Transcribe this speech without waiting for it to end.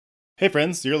Hey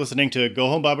friends, you're listening to Go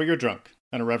Home Bible You're Drunk,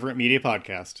 an irreverent media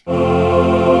podcast.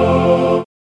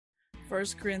 1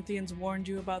 Corinthians warned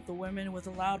you about the women with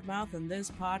a loud mouth, and this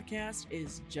podcast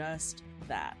is just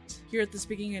that. Here at the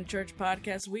Speaking in Church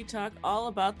podcast, we talk all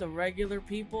about the regular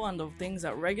people and the things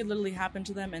that regularly happen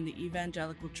to them in the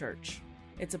evangelical church.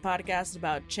 It's a podcast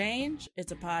about change,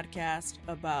 it's a podcast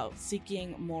about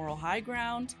seeking moral high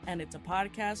ground, and it's a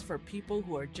podcast for people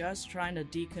who are just trying to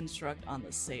deconstruct on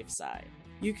the safe side.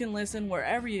 You can listen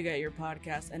wherever you get your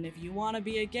podcast, and if you want to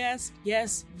be a guest,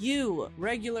 yes, you,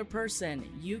 regular person,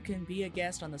 you can be a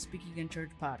guest on the Speaking in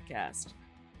Church podcast.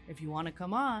 If you want to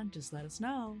come on, just let us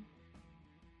know.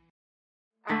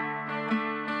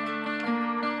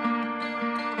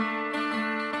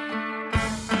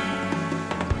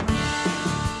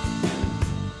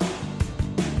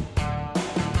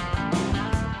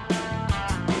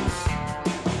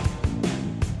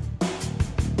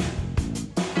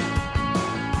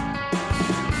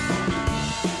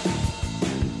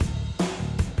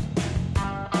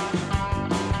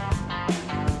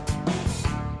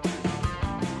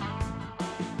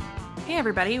 Hey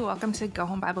everybody, welcome to Go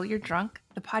Home Bible You're Drunk,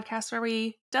 the podcast where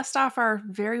we dust off our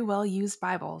very well-used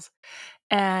Bibles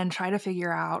and try to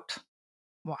figure out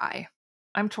why.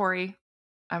 I'm Tori.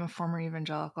 I'm a former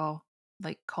evangelical,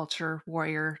 culture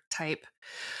warrior type.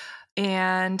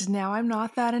 And now I'm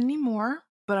not that anymore,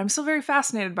 but I'm still very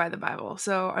fascinated by the Bible.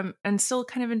 So I'm still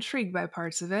kind of intrigued by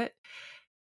parts of it,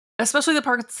 especially the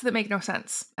parts that make no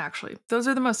sense, actually. Those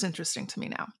are the most interesting to me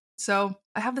now. So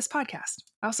I have this podcast.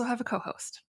 I also have a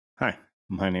co-host. Hi,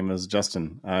 my name is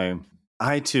Justin.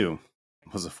 I too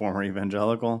was a former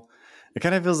evangelical. It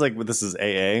kind of feels like this is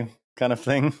AA kind of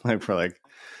thing. Like we're like,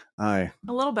 a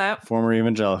little bit. Former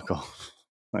evangelical.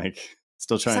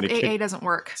 Still trying Except to AA doesn't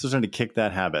work. Still trying to kick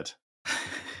that habit.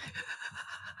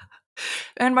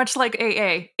 And much like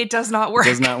AA, it does not work. It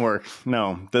does not work.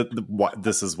 No,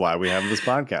 this is why we have this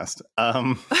podcast.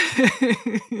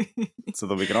 So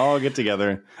that we can all get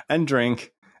together and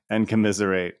drink and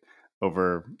commiserate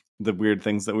over the weird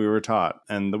things that we were taught.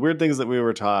 And the weird things that we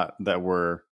were taught that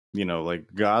were,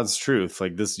 God's truth.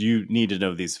 Like this, you need to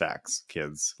know these facts,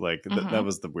 kids. That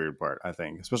was the weird part, I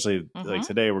think. Especially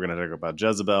today, we're going to talk about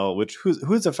Jezebel,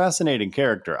 who's a fascinating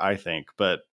character, I think.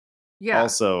 But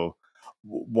also,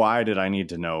 why did I need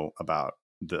to know about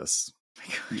this?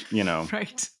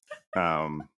 Right.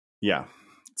 Yeah.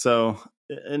 So,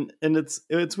 and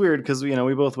it's weird because,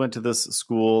 we both went to this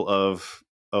school of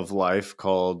life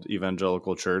called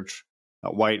evangelical church,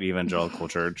 white evangelical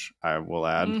church, I will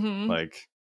add.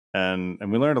 And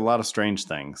we learned a lot of strange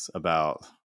things about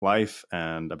life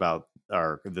and about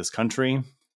this country.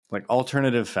 Like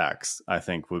alternative facts, I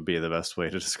think would be the best way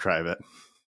to describe it.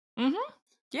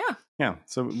 Yeah.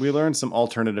 So we learned some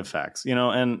alternative facts,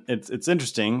 and it's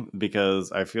interesting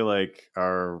because I feel like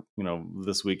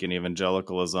this week in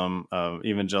evangelicalism,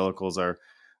 evangelicals are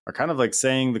kind of like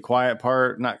saying the quiet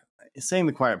part, not saying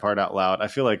the quiet part out loud. I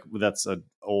feel like that's an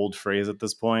old phrase at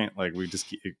this point. Like we just,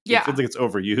 it feels like it's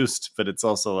overused, but it's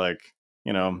also I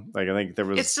think there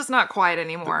was. It's just not quiet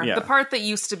anymore. The part that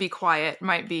used to be quiet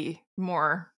might be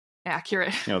more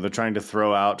accurate. They're trying to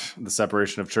throw out the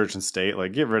separation of church and state,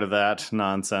 get rid of that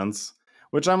nonsense,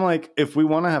 which I'm like, if we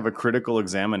want to have a critical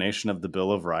examination of the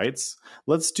Bill of Rights,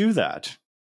 let's do that.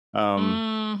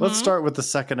 Let's start with the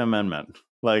Second Amendment.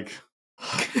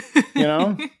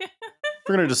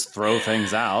 We're going to just throw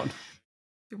things out.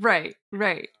 Right.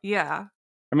 Yeah.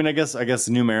 I mean, I guess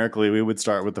numerically we would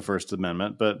start with the First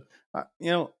Amendment, but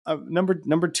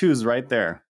number 2 is right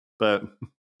there. But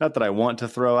not that I want to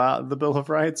throw out the Bill of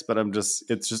Rights, but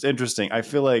it's just interesting. I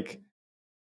feel like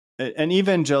an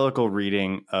evangelical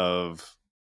reading of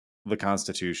the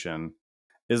Constitution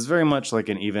is very much like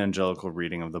an evangelical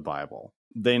reading of the Bible.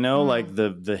 They know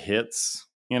the hits,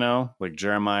 like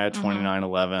Jeremiah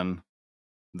 29:11,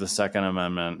 the Second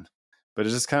Amendment, but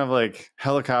it's just kind of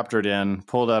helicoptered in,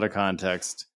 pulled out of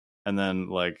context, and then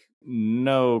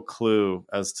no clue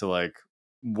as to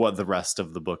what the rest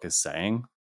of the book is saying,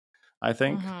 I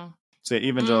think. So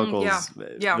evangelicals,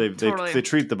 they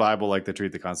treat the Bible like they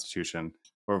treat the Constitution,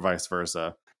 or vice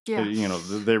versa.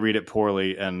 They read it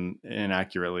poorly and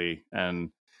inaccurately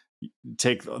and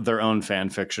take their own fan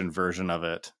fiction version of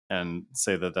it and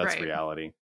say that that's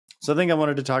reality. So I think I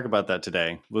wanted to talk about that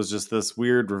today, was just this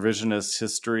weird revisionist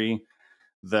history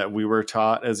that we were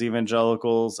taught as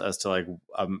evangelicals as to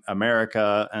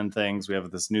America and things. We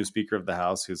have this new Speaker of the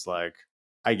House who's I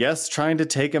guess trying to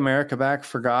take America back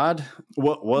for God.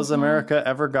 What was America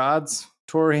ever God's,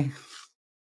 Tori?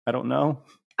 I don't know.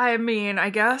 I mean,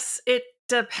 I guess it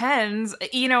depends.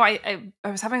 I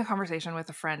was having a conversation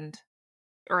with a friend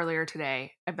earlier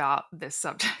today about this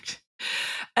subject.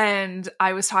 And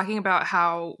I was talking about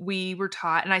how we were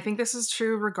taught, and I think this is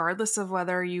true regardless of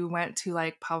whether you went to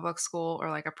like public school or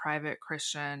like a private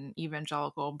Christian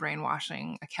evangelical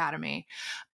brainwashing academy,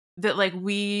 that like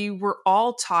we were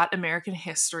all taught American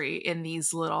history in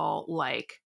these little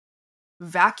like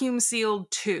vacuum sealed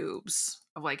tubes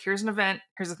of like, here's an event,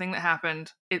 here's a thing that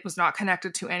happened. It was not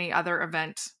connected to any other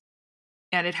event,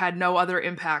 and it had no other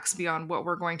impacts beyond what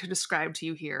we're going to describe to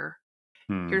you here.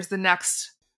 Here's the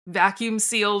next vacuum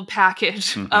sealed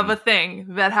package of a thing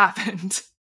that happened.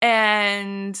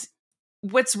 And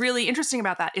what's really interesting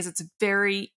about that is it's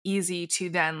very easy to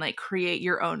then like create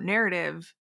your own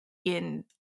narrative in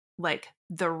like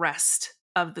the rest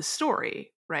of the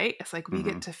story, right? It's like we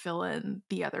get to fill in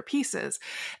the other pieces.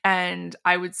 And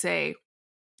I would say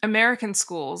American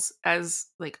schools, as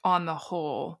like on the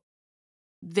whole,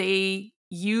 they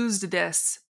used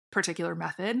this particular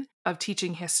method of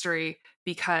teaching history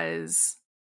because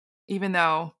even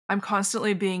though I'm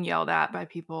constantly being yelled at by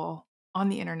people on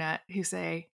the internet who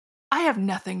say, I have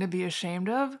nothing to be ashamed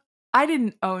of. I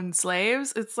didn't own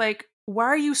slaves. It's like, why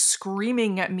are you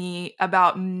screaming at me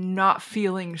about not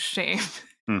feeling shame?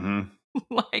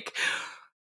 Like,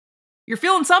 you're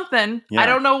feeling something. Yeah. I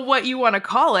don't know what you want to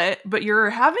call it, but you're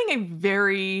having a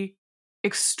very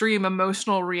extreme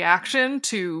emotional reaction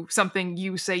to something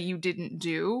you say you didn't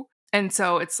do. And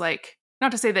so it's like,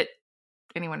 not to say that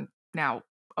anyone now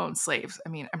owns slaves. I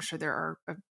mean, I'm sure there are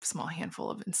a small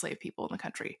handful of enslaved people in the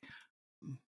country.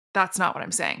 That's not what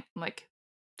I'm saying. I'm like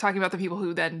talking about the people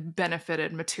who then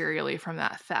benefited materially from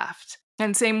that theft.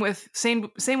 And same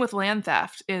with land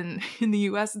theft in the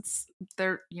US. It's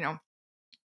there, you know,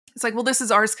 it's like, well, this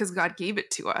is ours because God gave it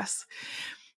to us.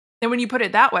 And when you put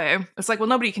it that way, it's like, well,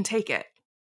 nobody can take it.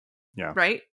 Yeah.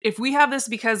 Right? If we have this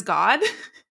because God,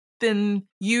 then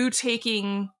you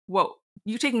taking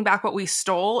back what we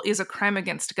stole is a crime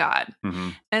against God.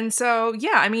 And so,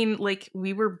 yeah, I mean, like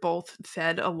we were both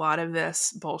fed a lot of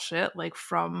this bullshit, like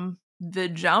from the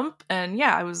jump. And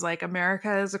yeah, I was like,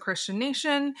 America is a Christian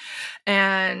nation.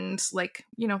 And like,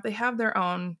 you know, they have their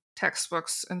own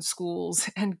textbooks and schools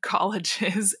and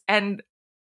colleges and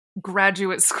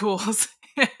graduate schools.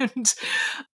 And,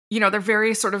 you know, they're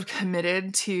very sort of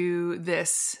committed to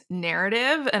this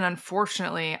narrative. And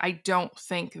unfortunately, I don't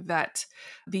think that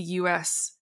the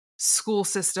US school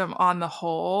system on the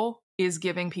whole is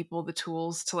giving people the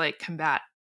tools to like combat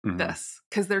this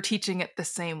because they're teaching it the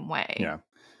same way.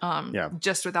 Yeah.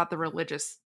 Just without the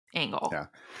religious angle.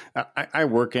 Yeah. I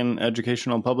work in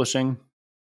educational publishing.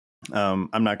 I'm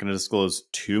not going to disclose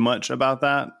too much about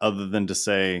that other than to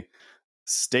say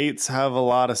states have a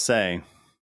lot of say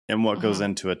in what goes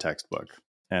into a textbook.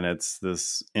 And it's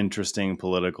this interesting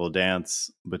political dance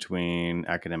between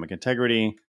academic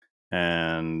integrity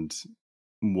and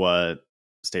what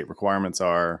state requirements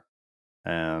are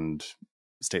and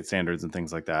state standards and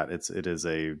things like that. It is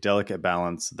a delicate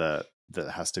balance that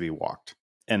has to be walked.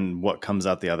 And what comes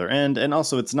out the other end. And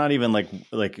also it's not even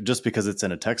like just because it's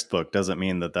in a textbook doesn't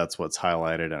mean that that's what's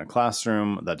highlighted in a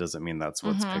classroom. That doesn't mean that's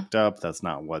what's picked up. That's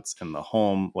not what's in the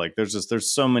home. Like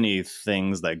there's so many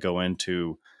things that go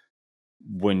into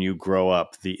when you grow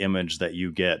up, the image that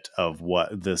you get of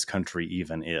what this country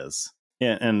even is.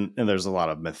 And there's a lot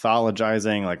of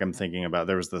mythologizing. Like I'm thinking about,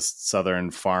 there was this Southern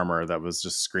farmer that was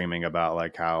just screaming about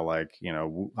like how, like, you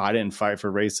know, I didn't fight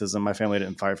for racism. My family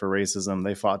didn't fight for racism.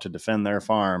 They fought to defend their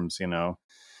farms, you know?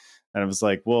 And it was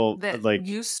like, well, that like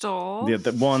you stole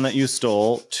the one that you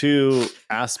stole. Two,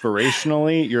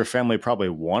 aspirationally, your family probably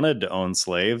wanted to own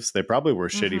slaves. They probably were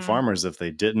shitty farmers if they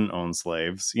didn't own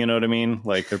slaves. You know what I mean?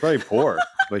 Like they're probably poor.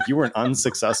 Like you weren't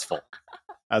unsuccessful.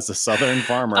 As a Southern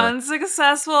farmer,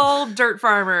 unsuccessful dirt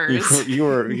farmers.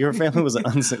 Your family was they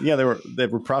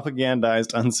were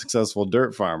propagandized unsuccessful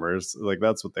dirt farmers. Like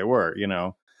that's what they were, you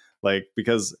know, like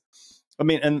because I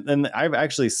mean, and I've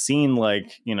actually seen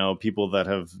like, you know, people that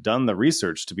have done the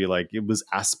research to be like it was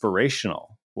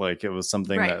aspirational, like it was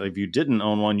something that if you didn't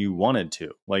own one, you wanted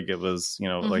to, like it was, you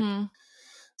know, like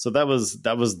so that's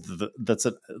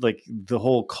like the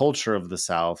whole culture of the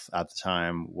South at the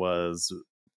time was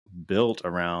built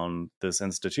around this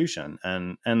institution.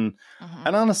 And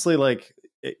honestly, like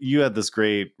you had this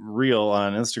great reel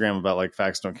on Instagram about like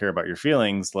facts don't care about your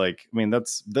feelings. Like, I mean,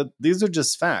 these are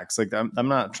just facts. Like I'm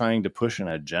not trying to push an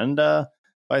agenda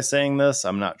by saying this.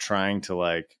 I'm not trying to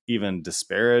like even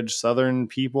disparage Southern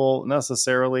people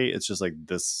necessarily. It's just like,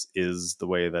 this is the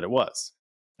way that it was.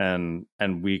 And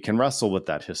we can wrestle with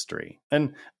that history.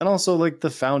 And also like the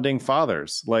founding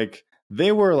fathers, like,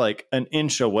 they were like an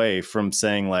inch away from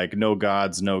saying like no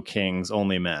gods, no kings,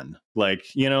 only men.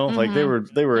 Like, you know, like they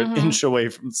were an inch away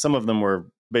from, some of them were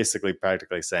basically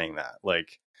practically saying that.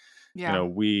 Like, Yeah.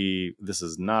 This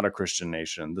is not a Christian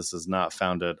nation. This is not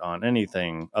founded on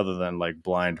anything other than like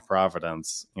blind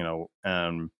providence,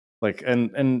 and like,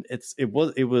 and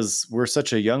we're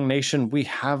such a young nation. We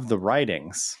have the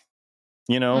writings,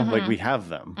 like we have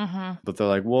them, but they're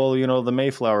like, well, the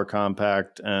Mayflower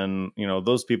Compact, and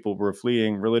those people were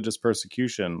fleeing religious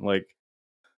persecution, like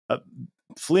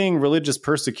fleeing religious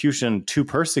persecution to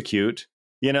persecute,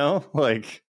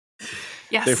 like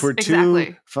Yes, they were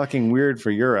too fucking weird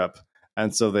for Europe.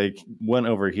 And so they went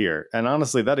over here. And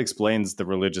honestly, that explains the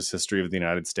religious history of the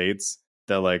United States,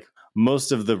 that like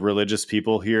most of the religious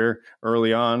people here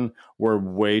early on were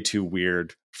way too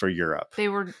weird for Europe. They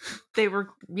were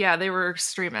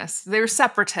extremists. They were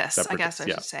separatists, I guess I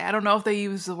should say. I don't know if they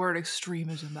used the word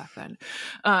extremism back then.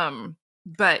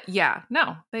 But yeah,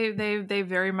 no, they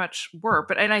very much were.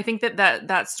 And I think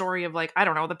that story of like, I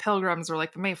don't know, the Pilgrims or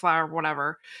like the Mayflower or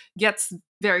whatever gets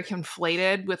very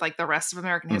conflated with like the rest of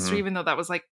American history, even though that was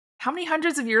like, how many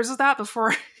hundreds of years was that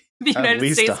before the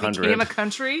United States 100. became a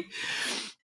country?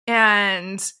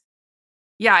 And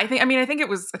yeah, I think it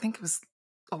was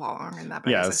a lot longer than that.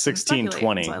 Yeah,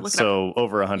 1620. So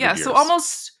over 100 years. Yeah, so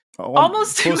almost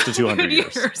close to 200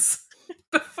 years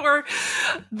before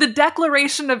the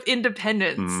Declaration of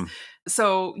Independence.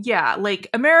 So yeah, like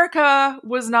America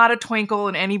was not a twinkle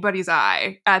in anybody's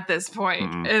eye at this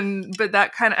point. But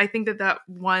that kind of, I think that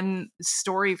one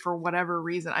story, for whatever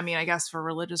reason, I mean, I guess for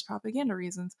religious propaganda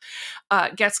reasons,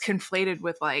 gets conflated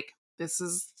with like, this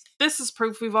is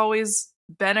proof we've always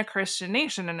been a Christian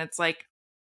nation. And it's like,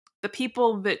 the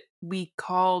people that we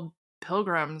called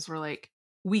pilgrims were like,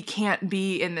 we can't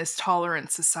be in this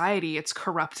tolerant society. It's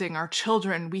corrupting our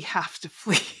children. We have to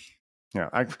flee.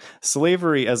 Yeah,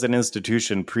 slavery as an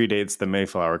institution predates the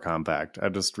Mayflower Compact. I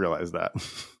just realized that,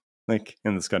 like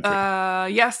in this country.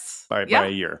 Yes, by a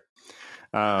year.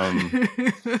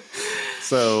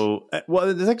 So, well,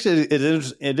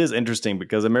 it is interesting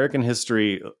because American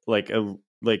history, like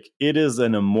it is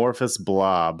an amorphous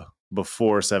blob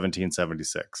before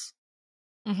 1776.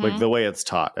 Like the way it's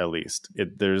taught, at least.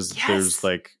 There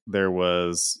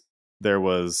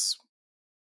was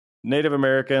Native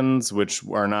Americans, which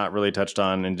are not really touched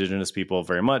on, indigenous people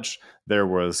very much. There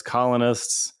was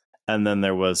colonists, and then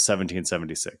there was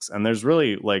 1776. And there's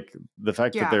really like the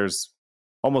fact that there's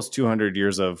almost 200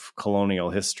 years of colonial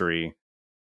history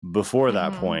before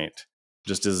that point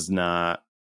just is not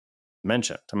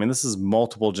mentioned. I mean, this is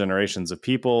multiple generations of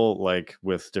people, like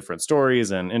with different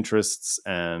stories and interests,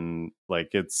 and like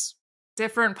it's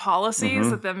different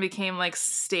policies that then became like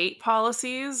state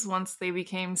policies once they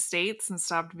became states and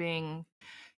stopped being,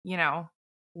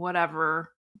 whatever.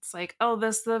 It's like, oh,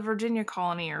 this the Virginia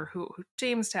colony or who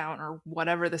Jamestown or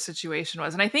whatever the situation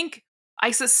was. And I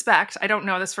suspect, I don't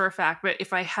know this for a fact, but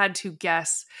if I had to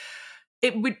guess,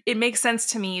 it makes sense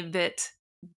to me that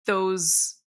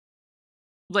those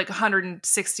like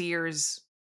 160 years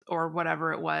or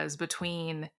whatever it was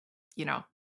between,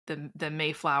 the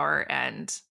Mayflower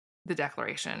and the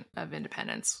Declaration of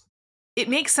Independence. It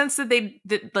makes sense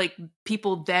that like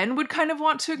people then would kind of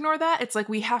want to ignore that. It's like,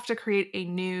 we have to create a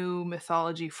new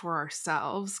mythology for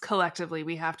ourselves. Collectively,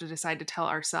 we have to decide to tell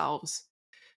ourselves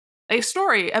a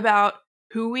story about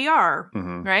who we are,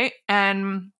 right?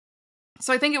 And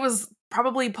so I think it was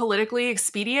probably politically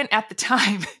expedient at the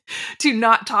time to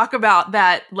not talk about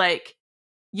that, like,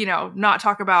 not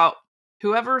talk about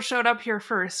whoever showed up here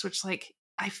first, which like,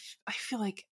 I feel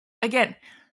like, again,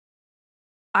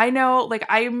 I know, like,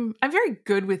 I'm very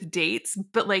good with dates,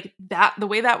 but like that, the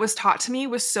way that was taught to me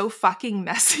was so fucking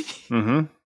messy.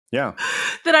 Yeah.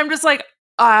 That I'm just like,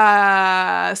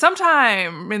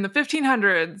 sometime in the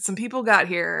 1500s, some people got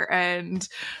here, and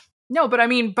no, but I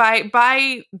mean, by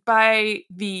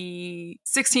the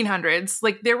 1600s,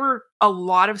 like there were a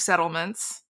lot of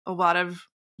settlements, a lot of,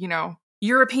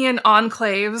 European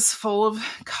enclaves full of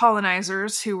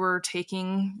colonizers who were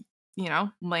taking,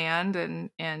 land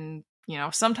and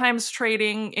sometimes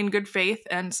trading in good faith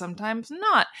and sometimes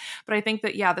not. But I think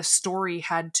that, the story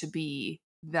had to be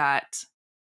that,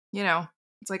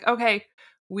 it's like, okay,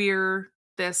 we're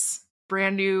this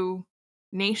brand new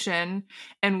nation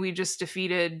and we just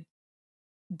defeated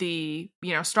the,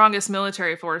 strongest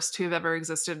military force to have ever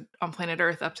existed on planet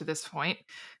Earth up to this point,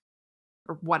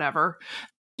 or whatever,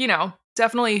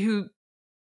 definitely who,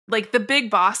 like the big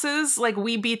bosses, like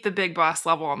we beat the big boss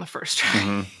level on the first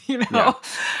try,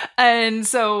 And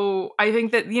so I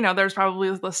think that, there's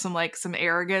probably some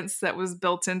arrogance that was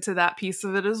built into that piece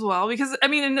of it as well, because I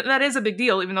mean, that is a big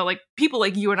deal, even though like people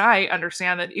like you and I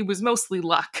understand that it was mostly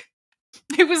luck.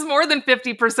 It was more than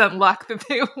 50% luck that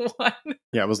they won.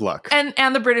 Yeah, it was luck.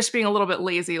 And the British being a little bit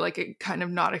lazy, like it kind of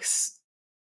not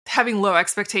having low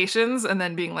expectations and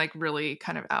then being like really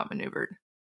kind of outmaneuvered.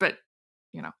 But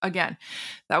again,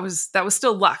 that was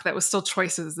still luck. That was still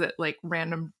choices that like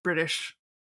random British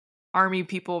army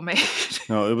people made.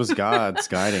 No, it was God's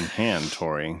guiding hand,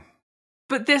 Tori.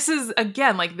 But this is,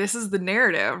 again, like, this is the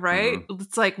narrative, right?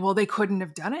 It's like, well, they couldn't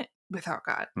have done it without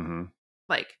God.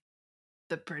 Like,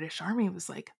 the British Army was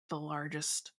like the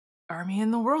largest army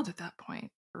in the world at that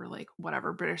point, or like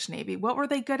whatever, British Navy. What were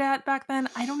they good at back then?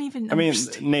 I don't even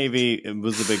understand. Navy, it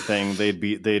was a big thing.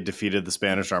 They defeated the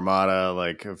Spanish Armada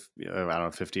like, I don't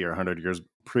know, 50 or 100 years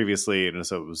previously, and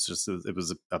so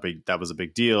that was a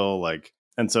big deal. Like,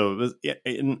 and so it was,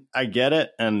 and I get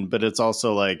it, but it's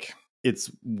also like,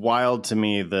 it's wild to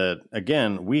me that,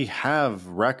 again, we have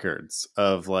records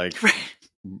of like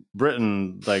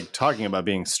Britain like talking about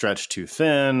being stretched too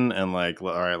thin and like, all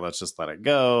right, let's just let it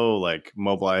go, like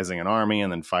mobilizing an army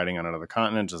and then fighting on another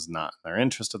continent, just not in their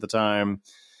interest at the time.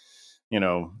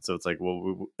 So it's like,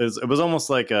 well, it was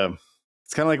almost like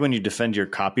it's kind of like when you defend your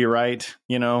copyright,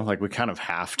 like we kind of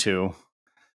have to,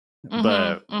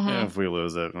 but if we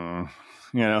lose it,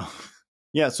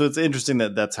 Yeah, so it's interesting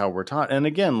that that's how we're taught. And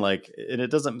again, like, it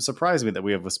doesn't surprise me that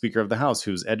we have a Speaker of the House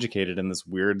who's educated in this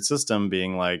weird system,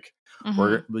 being like,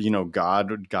 we're,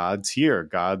 God's here,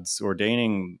 God's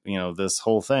ordaining, this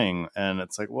whole thing. And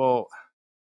it's like, well,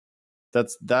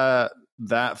 that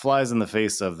flies in the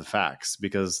face of the facts,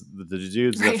 because the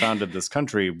dudes that founded this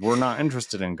country were not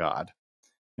interested in God.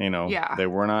 They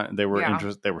were not, they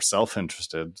were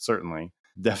self-interested, certainly.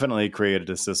 Definitely created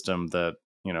a system that,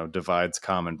 divides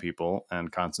common people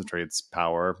and concentrates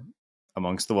power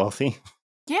amongst the wealthy.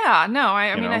 Yeah, no,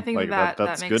 I mean, I think like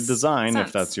that's that good design sense.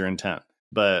 If that's your intent.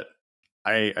 But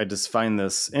I just find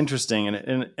this interesting,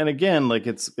 and again, like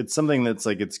it's something that's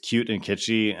like, it's cute and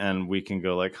kitschy, and we can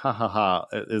go like, ha ha ha,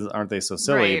 aren't they so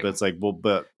silly? Right. But it's like, well,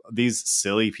 but these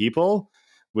silly people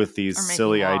with these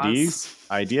silly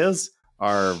ideas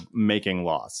are making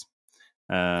laws.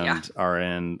 And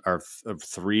are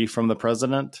three from the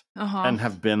president and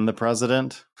have been the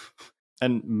president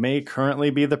and may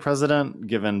currently be the president,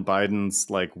 given Biden's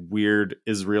like weird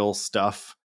Israel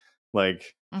stuff.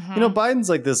 Like, Biden's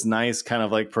like this nice kind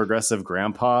of like progressive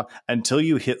grandpa until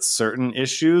you hit certain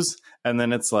issues. And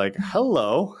then it's like,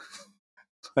 hello.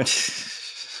 Like,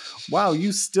 wow,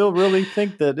 you still really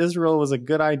think that Israel was a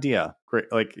good idea? Great.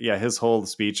 Like, yeah, his whole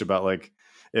speech about like,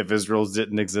 if Israel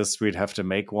didn't exist, we'd have to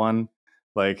make one.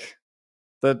 Like,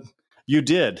 that you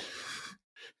did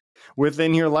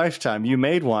within your lifetime, you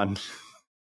made one,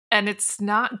 and it's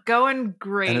not going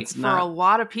great for a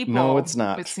lot of people. No, it's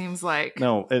not. It seems like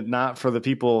not for the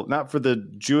people, not for the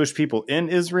Jewish people in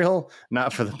Israel,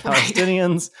 not for the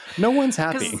Palestinians. No one's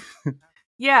happy.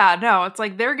 It's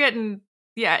like they're getting.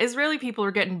 Israeli people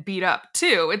are getting beat up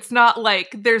too. It's not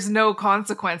like there's no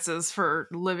consequences for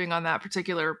living on that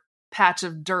particular patch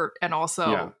of dirt, and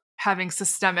also having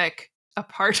systemic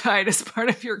apartheid as part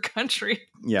of your country.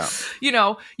 Yeah.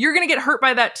 You're going to get hurt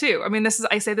by that too. I mean,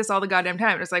 I say this all the goddamn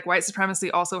time. It's like white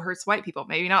supremacy also hurts white people.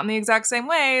 Maybe not in the exact same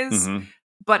ways,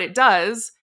 but it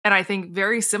does. And I think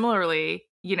very similarly,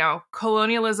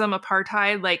 colonialism,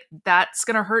 apartheid, like that's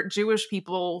going to hurt Jewish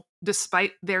people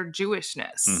despite their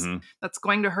Jewishness. That's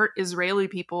going to hurt Israeli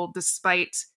people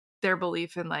despite their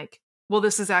belief in like, well,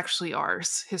 this is actually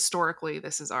ours. Historically,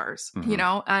 this is ours,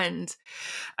 and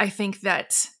I think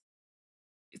that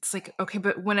it's like, okay,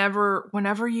 but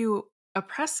whenever you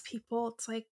oppress people, it's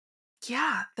like,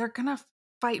 they're gonna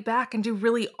fight back and do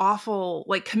really awful,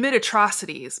 like commit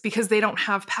atrocities because they don't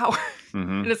have power.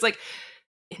 And it's like,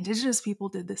 indigenous people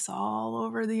did this all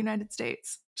over the United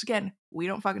States, which again, we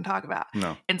don't fucking talk about.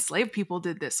 No. Enslaved people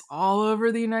did this all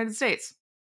over the United States.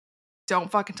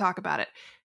 Don't fucking talk about it.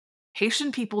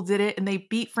 Haitian people did it and they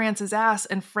beat France's ass,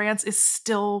 and France is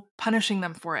still punishing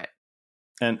them for it.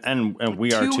 And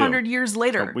we are 200 years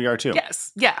later. We are too.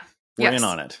 Yes. Yeah. We're in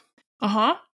on it.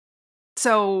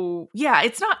 So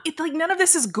it's like none of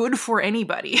this is good for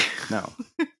anybody. No.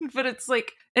 But it's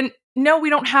like, and no,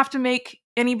 we don't have to make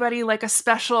anybody like a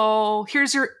special,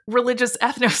 here's your religious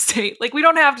ethno-state. Like, we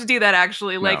don't have to do that,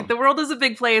 actually. Like, the world is a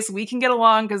big place. We can get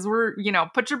along because we're,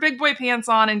 put your big boy pants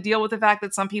on and deal with the fact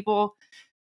that some people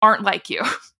aren't like you.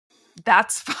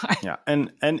 That's fine. Yeah.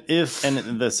 And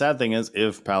the sad thing is,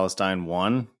 if Palestine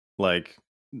won, like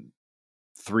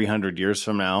 300 years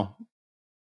from now,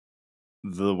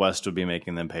 the West would be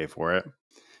making them pay for it.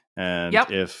 And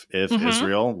if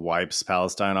Israel wipes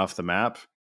Palestine off the map,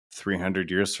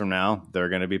 300 years from now, they're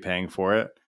going to be paying for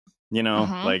it.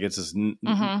 Like, it's just,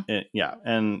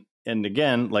 And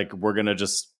again, like, we're going to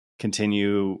just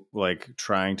continue like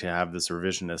trying to have this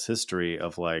revisionist history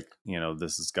of like, you know,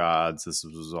 this is God's, this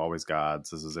was always God's,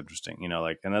 this is interesting, you know,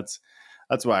 like, and that's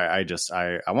why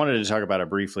I wanted to talk about it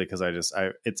briefly, because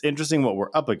it's interesting what we're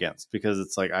up against, because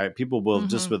it's like people will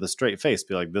just with a straight face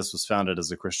be like, this was founded as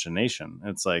a Christian nation.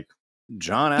 It's like,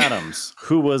 John Adams,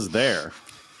 who was there?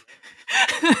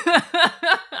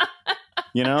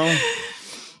 You know,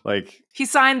 like he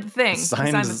signed the thing.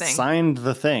 Signed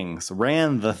the things,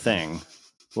 ran the thing.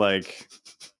 Like,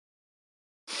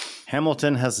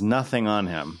 Hamilton has nothing on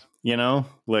him, you know,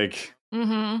 like,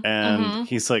 and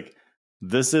he's like,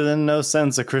 this is in no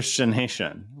sense a Christian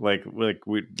nation. We're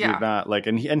not like,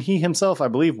 and he himself, I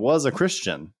believe, was a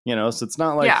Christian, you know, so it's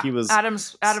not like he was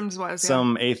Adams was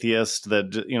some atheist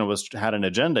that, you know, had an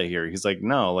agenda here. He's like,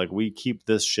 no, like, we keep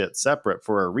this shit separate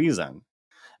for a reason,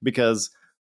 because,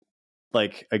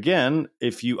 like, again,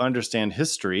 if you understand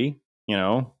history, you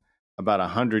know, about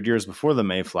 100 years before the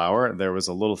Mayflower, there was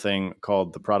a little thing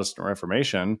called the Protestant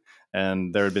Reformation,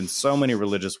 and there had been so many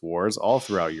religious wars all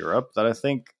throughout Europe that I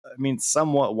think, I mean,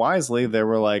 somewhat wisely, they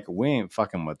were like, we ain't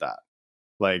fucking with that.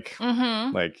 Like,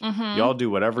 y'all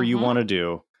do whatever you want to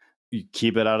do. You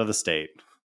keep it out of the state.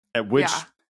 At which,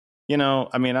 you know,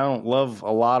 I mean, I don't love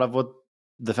a lot of what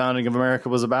the founding of America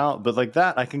was about, but like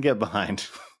that I can get behind.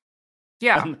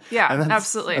 And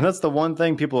absolutely. And that's the one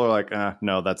thing people are like,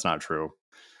 no, that's not true.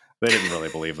 They didn't really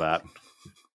believe that.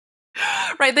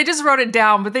 Right. They just wrote it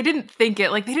down, but they didn't think it.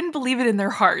 Like, they didn't believe it in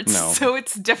their hearts. No. So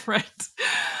it's different.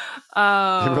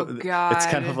 Oh, God. It's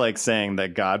kind of like saying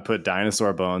that God put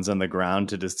dinosaur bones in the ground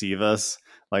to deceive us.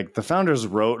 Like, the founders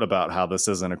wrote about how this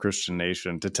isn't a Christian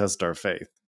nation to test our faith.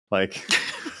 Like,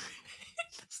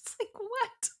 it's like,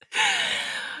 what?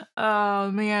 Oh,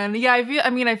 man. Yeah,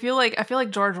 I feel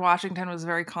like George Washington was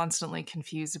very constantly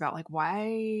confused about, like,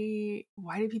 why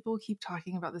do people keep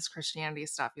talking about this Christianity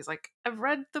stuff? He's like, I've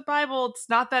read the Bible. It's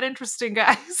not that interesting,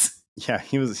 guys. Yeah,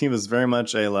 he was very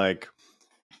much a, like,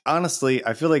 honestly,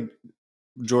 I feel like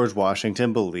George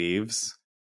Washington believed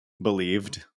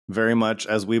very much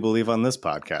as we believe on this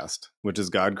podcast, which is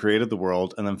God created the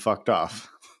world and then fucked off.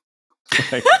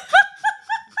 Like,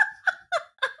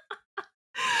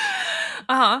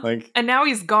 like, and now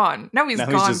he's gone. He's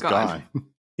just gone.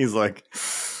 He's like,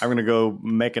 I'm gonna go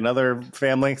make another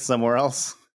family somewhere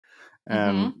else,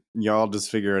 and y'all just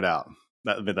figure it out.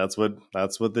 That's what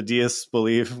the deists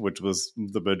believe, which was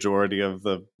the majority of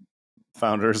the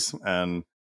founders, and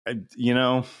you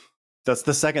know, that's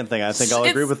the second thing I think I'll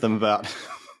agree with them about.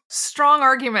 Strong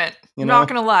argument. You I'm know, not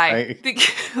gonna lie.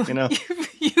 You know,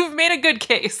 you've made a good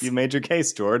case. You made your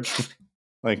case, George.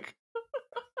 Like,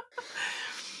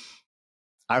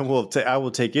 I will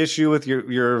take issue with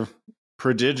your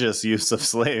prodigious use of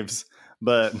slaves,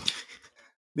 but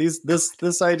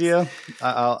this idea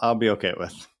I'll be okay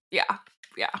with. Yeah.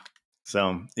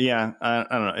 So yeah, I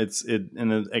don't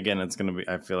know. Again, it's gonna be.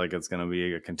 I feel like it's gonna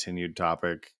be a continued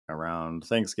topic around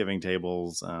Thanksgiving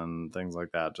tables and things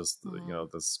like that. Just you know,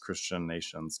 this Christian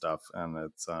nation stuff, and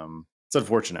it's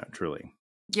unfortunate, truly.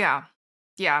 Yeah,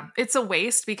 it's a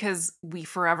waste because we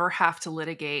forever have to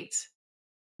litigate.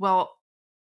 Well,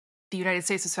 the United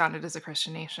States was founded as a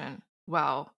Christian nation.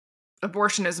 Well,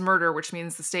 abortion is murder, which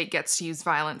means the state gets to use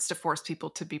violence to force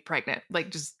people to be pregnant. Like,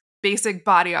 just basic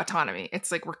body autonomy.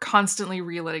 It's like we're constantly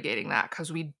relitigating that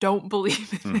because we don't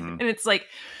believe in it. And it's like,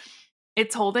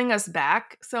 it's holding us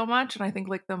back so much. And I think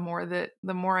like the more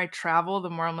I travel, the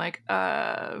more I'm like,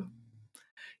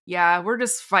 yeah, we're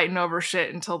just fighting over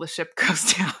shit until the ship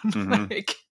goes down.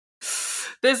 Like,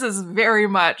 this is very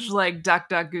much like Duck,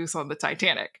 Duck, Goose on the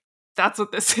Titanic. That's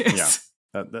what this is.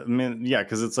 Yeah. I mean, yeah,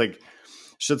 because it's like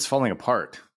shit's falling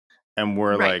apart, and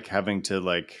we're like having to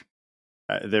like.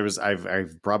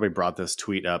 I've probably brought this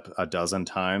tweet up a dozen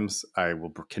times. I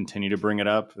will continue to bring it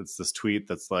up. It's this tweet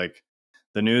that's like,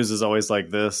 the news is always like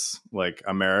this. Like,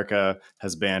 America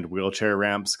has banned wheelchair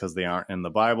ramps because they aren't in the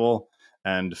Bible,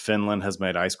 and Finland has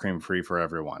made ice cream free for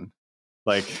everyone.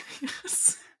 Like,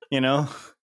 you know.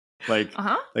 Like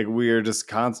we are just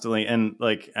constantly and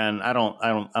I don't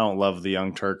love the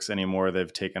Young Turks anymore.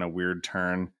 They've taken a weird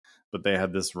turn, but they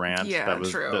had this rant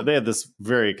they had this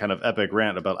very kind of epic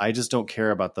rant about, I just don't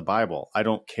care about the Bible. I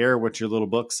don't care what your little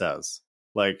book says.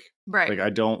 Like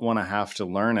I don't want to have to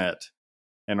learn it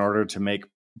in order to make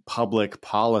public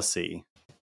policy.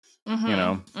 You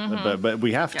know, but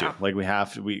we have to,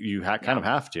 kind of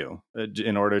have to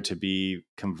in order to be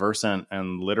conversant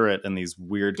and literate in these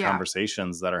weird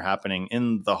conversations that are happening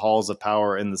in the halls of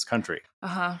power in this country.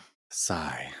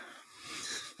 Sigh.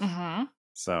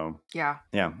 So yeah,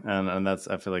 and that's,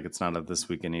 I feel like it's not a This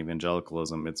Week in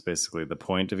Evangelicalism. It's basically the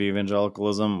point of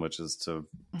evangelicalism, which is to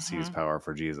seize power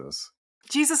for Jesus.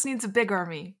 Jesus needs a big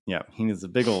army. Yeah, he needs a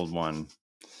big old one.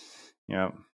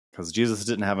 Yeah, because Jesus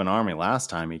didn't have an army last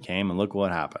time he came, and look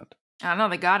what happened. I don't know,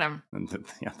 they got him. And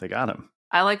yeah, they got him.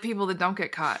 I like people that don't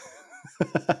get caught.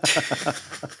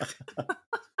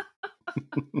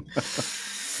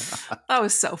 That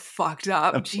was so fucked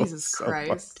up. Jesus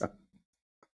Christ. Fucked up.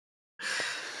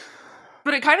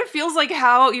 But it kind of feels like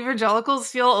how evangelicals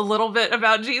feel a little bit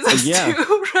about Jesus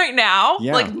too right now.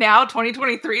 Yeah. Like now,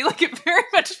 2023, like it very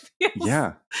much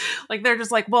feels like they're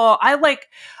just like, well, I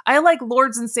like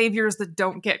lords and saviors that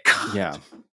don't get caught. Yeah.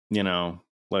 You know,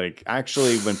 like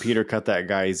actually when Peter cut that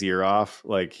guy's ear off,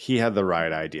 like he had the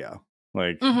right idea.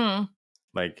 Like,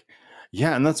 like,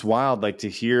 yeah, and that's wild, like to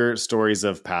hear stories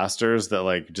of pastors that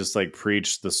like just like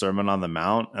preach the Sermon on the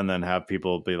Mount and then have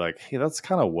people be like, hey, that's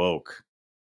kind of woke.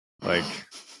 Like,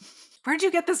 where'd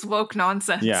you get this woke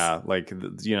nonsense? Yeah, like,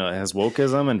 you know, has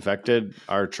wokeism infected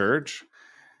our church?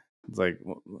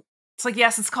 It's like,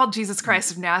 yes, it's called Jesus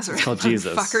Christ of Nazareth. It's called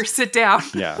Jesus. Fucker, sit down.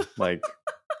 Yeah, like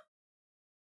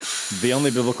the only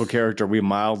biblical character we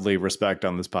mildly respect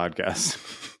on this podcast.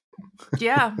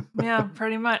 yeah,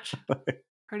 pretty much.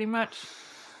 Pretty much.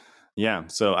 Yeah,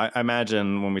 so I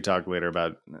imagine when we talk later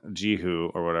about Jehu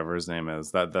or whatever his name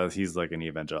is, that he's like an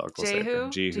evangelical.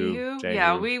 Jehu.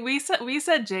 Yeah, we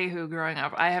said Jehu growing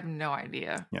up. I have no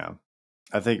idea. Yeah,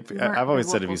 I think I've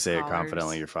always said if you say it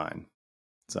confidently, you're fine.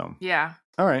 So yeah.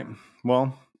 All right.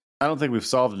 Well, I don't think we've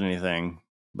solved anything,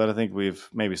 but I think we've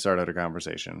maybe started a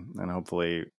conversation, and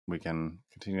hopefully we can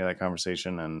continue that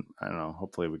conversation. And I don't know.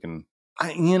 Hopefully we can.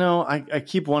 I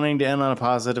keep wanting to end on a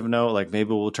positive note, like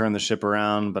maybe we'll turn the ship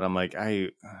around, but I'm like,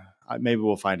 maybe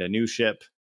we'll find a new ship.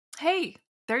 Hey,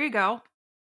 there you go.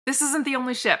 This isn't the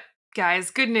only ship,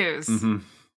 guys. Good news. Mm-hmm.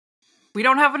 We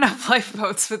don't have enough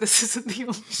lifeboats, but this isn't the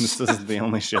only ship. This isn't the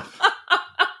only ship.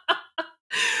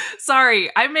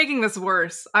 Sorry, I'm making this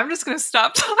worse. I'm just going to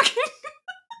stop talking.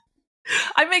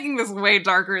 I'm making this way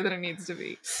darker than it needs to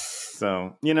be.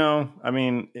 So, I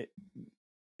mean...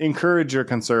 encourage your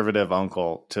conservative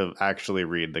uncle to actually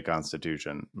read the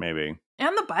Constitution, maybe.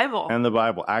 And the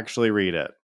Bible. Actually read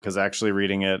it. Because actually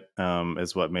reading it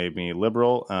is what made me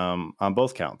liberal on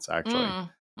both counts, actually.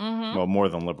 Mm-hmm. Well, more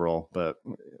than liberal, but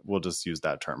we'll just use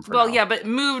that term for now. Well, yeah, but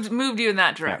moved you in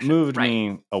that direction. Yeah, moved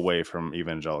me away from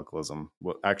evangelicalism.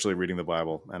 Actually reading the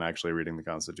Bible and actually reading the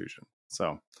Constitution.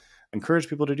 So encourage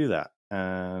people to do that.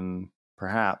 And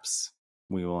perhaps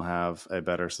we will have a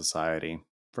better society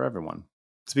for everyone.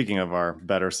 Speaking of our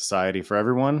better society for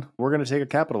everyone, we're going to take a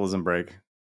capitalism break,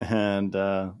 and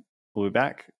we'll be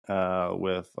back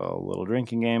with a little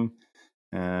drinking game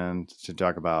and to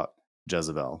talk about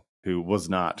Jezebel, who was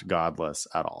not godless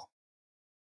at all.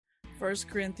 1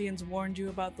 Corinthians warned you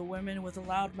about the women with a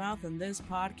loud mouth, and this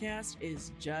podcast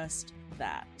is just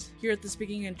that. Here at the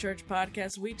Speaking in Church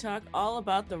podcast, we talk all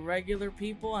about the regular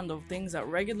people and the things that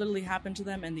regularly happen to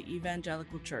them in the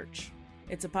evangelical church.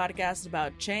 It's a podcast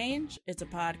about change, it's a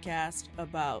podcast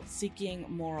about seeking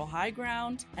moral high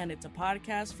ground, and it's a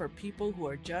podcast for people who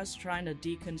are just trying to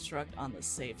deconstruct on the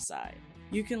safe side.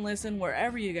 You can listen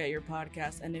wherever you get your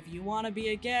podcast, and if you want to be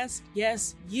a guest,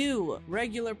 yes, you,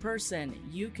 regular person,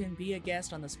 you can be a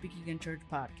guest on the Speaking in Church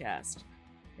podcast.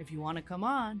 If you want to come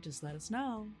on, just let us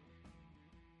know.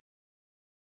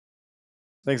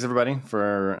 Thanks, everybody,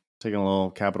 for taking a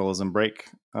little capitalism break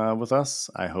with us.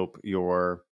 I hope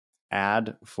your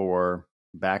ad for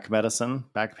back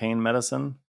pain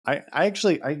medicine.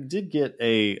 I did get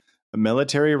a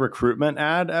military recruitment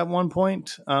ad at one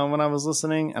point when I was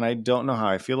listening, and I don't know how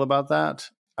I feel about that.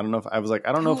 I don't know if I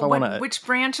want to. Which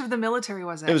branch of the military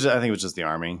was it? I think it was just the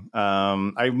Army.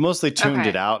 I mostly tuned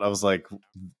it out. I was like,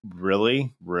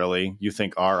 really? You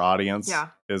think our audience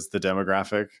is the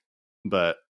demographic?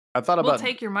 But I thought we'll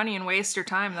take your money and waste your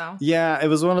time, though. Yeah, it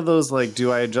was one of those, like,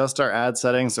 do I adjust our ad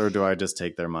settings or do I just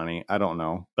take their money? I don't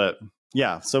know. But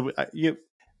yeah, so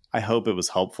I hope it was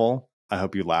helpful. I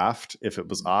hope you laughed if it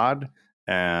was odd.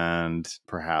 And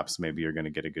perhaps maybe you're going to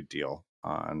get a good deal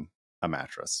on a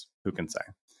mattress. Who can say?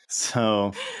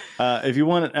 So if you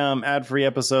want ad-free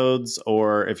episodes,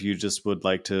 or if you just would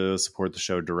like to support the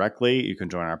show directly, you can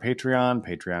join our Patreon,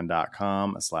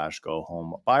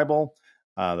 patreon.com/GoHomeBible.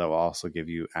 That will also give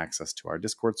you access to our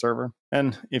Discord server.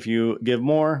 And if you give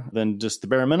more than just the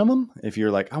bare minimum, if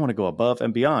you're like, I want to go above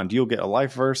and beyond, you'll get a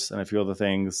life verse and a few other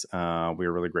things. We are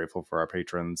really grateful for our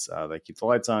patrons. They keep the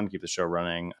lights on, keep the show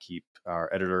running, keep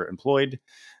our editor employed.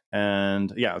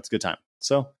 And yeah, it's a good time.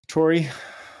 So, Tori.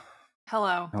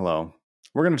 Hello.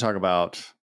 We're going to talk about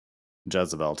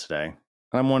Jezebel today.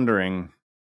 And I'm wondering,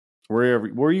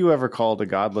 were you ever called a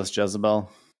godless Jezebel?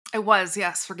 I was,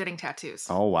 yes, for getting tattoos.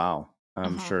 Oh, wow.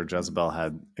 I'm sure Jezebel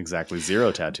had exactly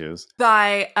 0 tattoos.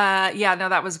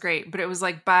 That was great. But it was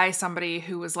like by somebody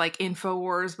who was like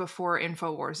InfoWars before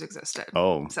InfoWars existed.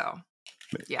 Oh. So,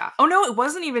 yeah. Oh, no, it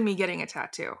wasn't even me getting a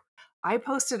tattoo. I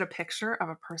posted a picture of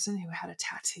a person who had a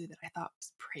tattoo that I thought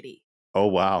was pretty. Oh,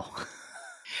 wow.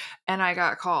 And I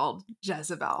got called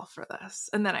Jezebel for this.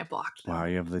 And then I blocked them. Wow,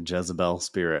 you have the Jezebel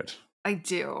spirit. I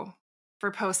do.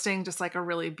 For posting just like a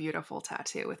really beautiful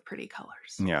tattoo with pretty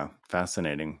colors. Yeah,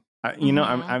 fascinating.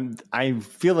 I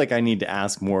feel like I need to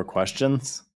ask more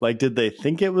questions. Like, did they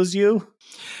think it was you?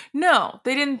 No,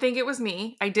 they didn't think it was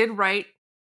me. I did write,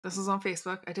 this was on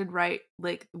Facebook. I did write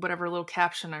like whatever little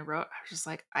caption I wrote. I was just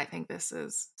like, I think this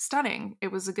is stunning.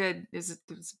 It was it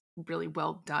was really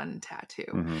well done tattoo.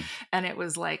 Mm-hmm. And it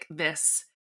was like this,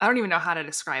 I don't even know how to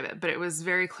describe it, but it was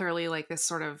very clearly like this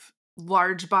sort of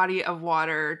large body of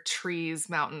water, trees,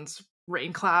 mountains,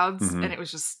 rain clouds. Mm-hmm. And it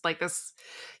was just like this.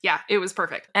 Yeah, it was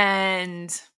perfect. And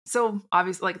so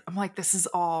obviously, like, I'm like, this is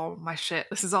all my shit.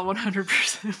 This is all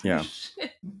 100% Yeah.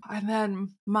 shit. And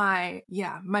then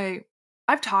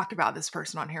I've talked about this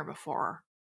person on here before,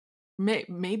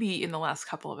 maybe in the last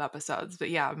couple of episodes, but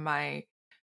yeah, my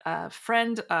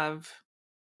friend of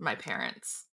my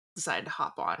parents decided to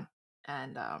hop on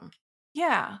and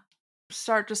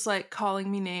start just like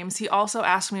calling me names. He also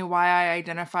asked me why I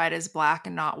identified as black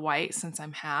and not white since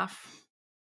I'm half.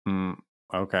 Okay.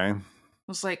 I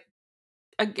was like,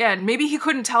 again, maybe he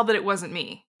couldn't tell that it wasn't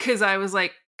me because I was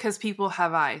like, because people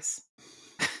have eyes.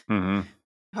 Mm-hmm.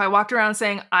 If I walked around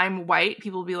saying I'm white,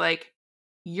 people would be like,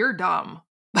 you're dumb.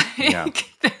 Yeah.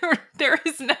 there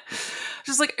is no,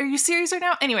 just like, are you serious right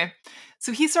now? Anyway,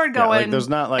 so he started going. Like, there's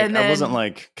not like, I wasn't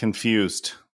like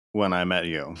confused when I met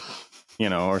you,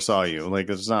 or saw you. Like,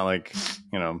 it's not like,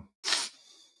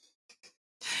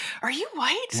 Are you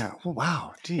white? Yeah. Well,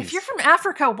 wow. Jeez. If you're from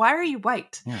Africa, why are you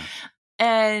white? Yeah.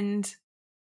 And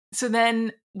so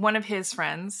then one of his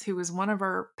friends, who was one of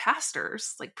our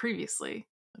pastors, like previously,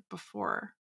 like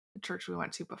before the church we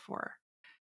went to before,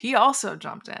 he also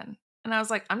jumped in. And I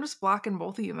was like, I'm just blocking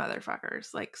both of you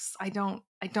motherfuckers. Like, I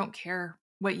don't care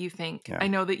what you think. Yeah. I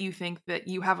know that you think that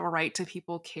you have a right to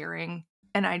people caring.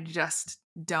 And I just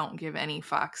don't give any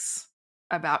fucks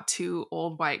about 2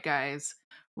 old white guys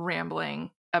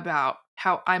rambling about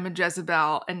how I'm a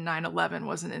Jezebel and 9/11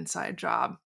 was an inside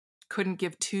job. Couldn't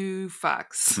give 2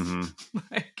 fucks. Mm-hmm.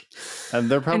 Like, and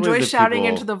they're probably enjoy the shouting people,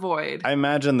 into the void. I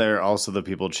imagine they're also the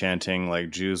people chanting like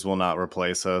Jews will not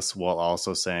replace us, while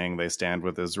also saying they stand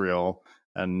with Israel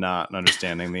and not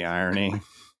understanding the irony.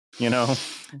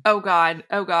 Oh God.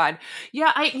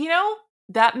 Yeah,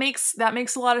 that makes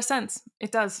a lot of sense.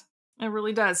 It does. It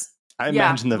really does. I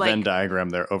imagine the Venn diagram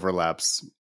there overlaps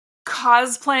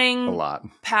cosplaying a lot.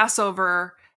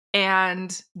 Passover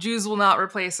and Jews will not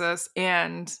replace us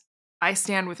and I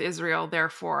stand with Israel,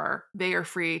 therefore they are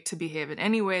free to behave in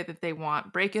any way that they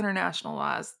want, break international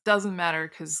laws, doesn't matter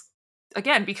because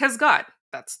God,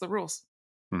 that's the rules.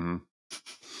 Mm-hmm.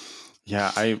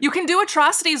 Yeah, you can do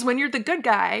atrocities when you're the good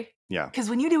guy. Yeah, because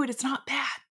when you do it, it's not bad.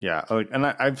 Yeah, and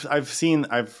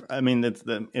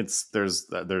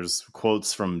there's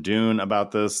quotes from Dune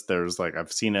about this. There's like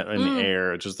I've seen it in the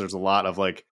air. It's just there's a lot of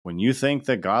like when you think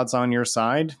that God's on your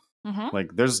side,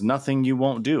 like there's nothing you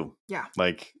won't do. Yeah,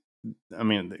 like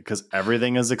because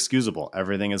everything is excusable,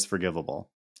 everything is forgivable.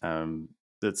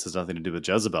 This has nothing to do with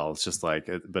Jezebel. It's just like,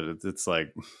 it's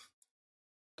like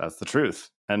that's the truth,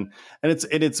 and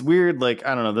it's weird. Like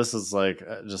I don't know. This is like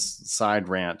just side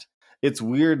rant. It's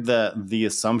weird that the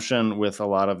assumption with a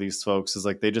lot of these folks is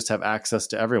like they just have access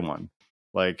to everyone.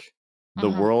 Like the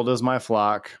world is my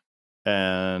flock,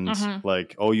 and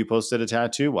like, oh, you posted a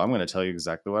tattoo? Well, I'm going to tell you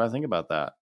exactly what I think about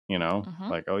that.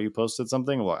 Like, oh, you posted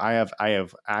something? Well, I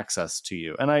have access to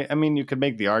you. And I mean, you could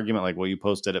make the argument like, well, you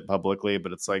posted it publicly,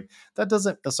 but it's like that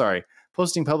doesn't. Sorry,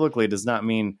 posting publicly does not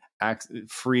mean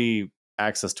free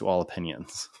access to all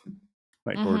opinions,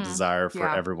 like or desire for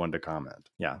everyone to comment.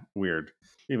 Yeah, weird.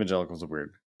 Evangelicals are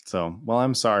weird. So, well,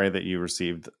 I'm sorry that you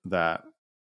received that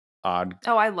odd.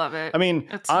 Oh, I love it. I mean,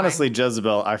 it's honestly, fine.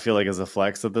 Jezebel, I feel like is a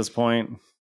flex at this point.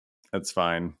 It's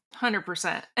fine.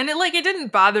 100%. And it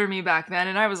didn't bother me back then.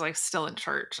 And I was like still in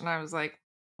church and I was like,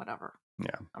 whatever.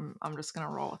 Yeah. I'm just going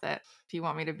to roll with it. If you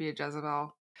want me to be a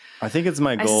Jezebel. I think it's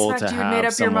my goal to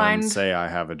have someone say I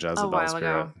have a Jezebel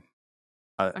spirit.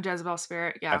 A Jezebel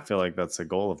spirit. Yeah. I feel like that's a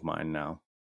goal of mine now.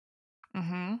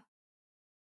 Mm-hmm.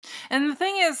 And the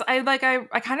thing is, I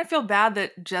kind of feel bad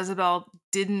that Jezebel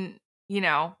didn't,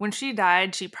 when she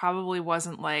died, she probably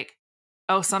wasn't like,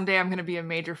 oh, someday I'm going to be a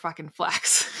major fucking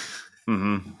flex.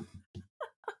 Mm-hmm.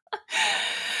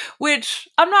 Which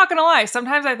I'm not going to lie.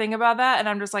 Sometimes I think about that and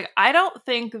I'm just like, I don't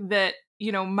think that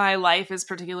my life is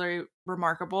particularly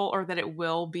remarkable, or that it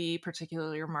will be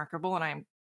particularly remarkable. And I'm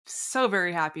so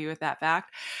very happy with that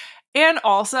fact. And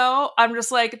also, I'm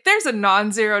just like, there's a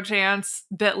non-zero chance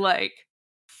that like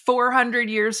 400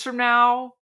 years from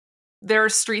now, there are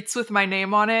streets with my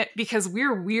name on it, because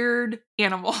we're weird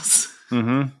animals.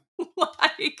 Mm-hmm.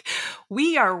 Like,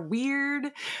 we are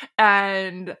weird.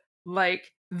 And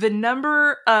like the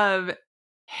number of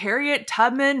Harriet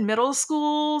Tubman middle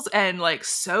schools and like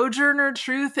Sojourner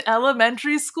Truth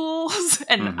elementary schools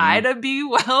and Mm-hmm. Ida B.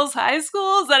 Wells high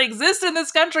schools that exist in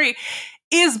this country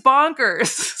is bonkers.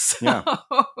 So Yeah.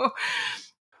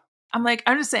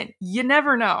 I'm just saying, you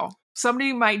never know.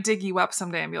 Somebody might dig you up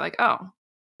someday and be like, oh,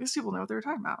 these people know what they were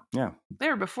talking about. Yeah. They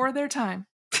were before their time.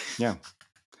 Yeah.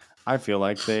 I feel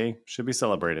like they should be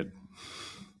celebrated.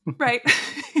 Right.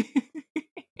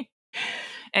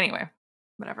 Anyway,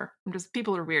 whatever.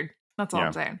 People are weird. That's all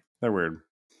I'm saying. They're weird.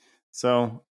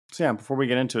 So yeah, before we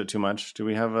get into it too much, do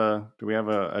we have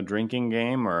a drinking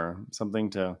game or something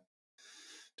to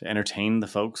entertain the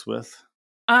folks with?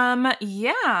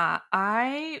 Yeah,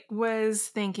 I was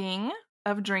thinking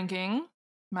of drinking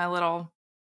my little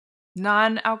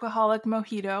non-alcoholic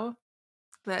mojito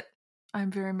that I'm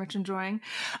very much enjoying.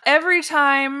 Every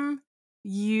time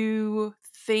you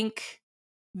think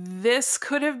this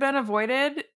could have been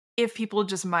avoided if people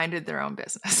just minded their own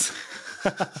business.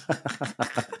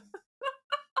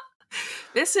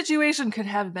 This situation could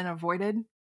have been avoided.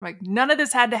 Like, none of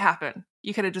this had to happen.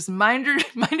 You could have just minded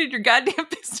your goddamn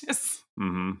business.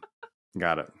 Mm-hmm.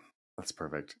 Got it. That's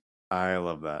perfect. I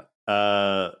love that.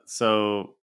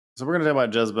 So we're gonna talk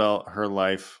about Jezebel, her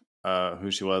life,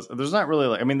 who she was. There's not really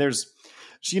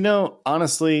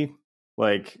honestly,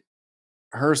 like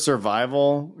her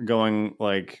survival going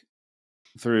like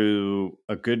through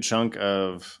a good chunk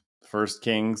of First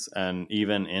Kings and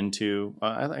even into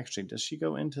actually, does she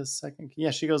go into Second?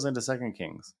 Yeah, she goes into Second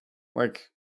Kings. Like,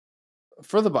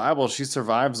 for the Bible, she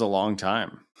survives a long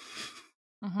time.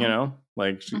 Mm-hmm.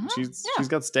 Like she's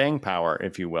got staying power,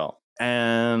 if you will.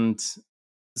 And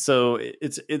so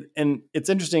it's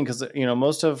interesting because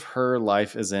most of her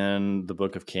life is in the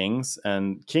Book of Kings,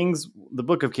 and the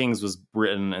Book of Kings was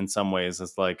written in some ways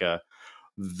as like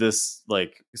this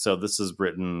is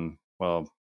written,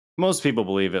 well, most people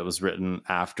believe it was written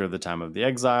after the time of the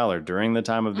exile or during the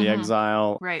time of the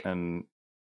exile. Right. And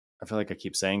I feel like I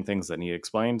keep saying things that need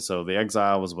explained. So the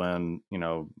exile was when,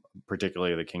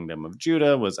 particularly the kingdom of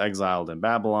Judah was exiled in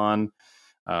Babylon.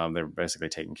 They were basically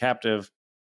taken captive.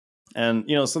 And,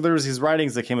 so there was these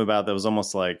writings that came about that was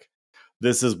almost like,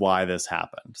 this is why this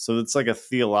happened. So it's like a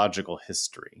theological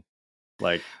history.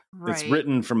 Like, It's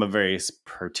written from a very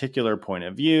particular point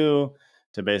of view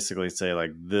to basically say,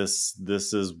 like, this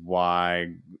is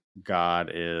why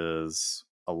God is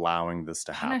allowing this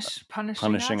to happen.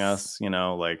 Punishing us,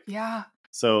 yeah.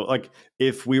 So, like,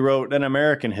 if we wrote an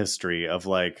American history of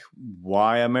like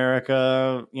why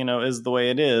America, is the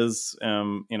way it is,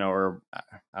 or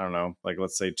I don't know, like,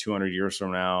 let's say 200 years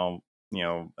from now,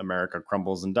 America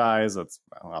crumbles and dies. That's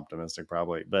optimistic,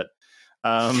 probably, but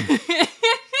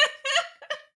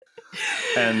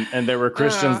and there were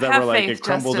Christians that were like, it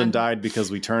crumbled and died because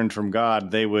we turned from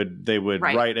God. They would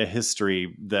write a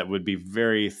history that would be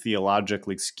very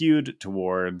theologically skewed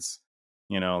towards,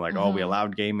 oh, we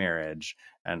allowed gay marriage,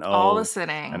 and all the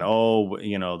sinning, and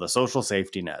the social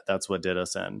safety net. That's what did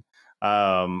us in,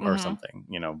 or something,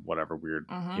 whatever weird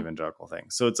evangelical thing.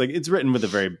 So it's like, it's written with a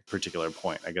very particular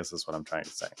point, I guess is what I'm trying to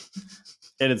say.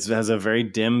 And it has a very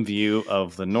dim view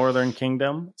of the Northern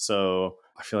Kingdom. So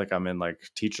I feel like I'm in like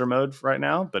teacher mode right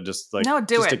now, but just like,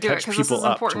 to catch people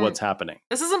up to what's happening.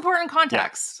 This is important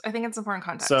context. Yeah. I think it's important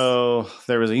context. So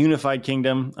there was a unified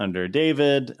kingdom under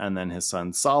David, and then his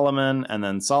son Solomon, and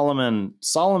then Solomon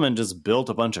just built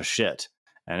a bunch of shit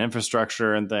and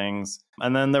infrastructure and things.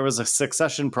 And then there was a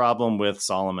succession problem with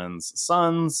Solomon's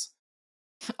sons.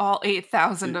 All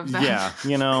 8,000 of them. Yeah.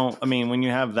 When you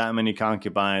have that many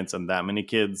concubines and that many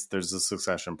kids, there's a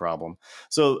succession problem.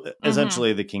 So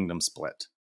essentially the kingdom split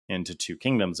into two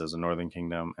kingdoms. There's a northern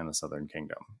kingdom and a southern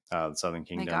kingdom. The southern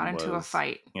kingdom got into a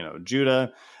fight.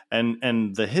 Judah,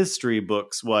 and the history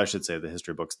books. Well, I should say the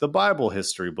history books. The Bible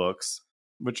history books,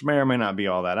 which may or may not be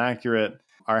all that accurate,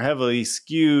 are heavily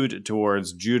skewed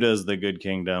towards Judah's the good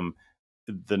kingdom.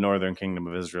 The northern kingdom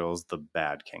of Israel is the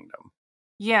bad kingdom.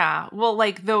 Yeah, well,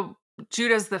 like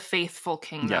Judah's the faithful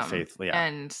kingdom. Yeah, faithful, yeah.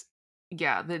 And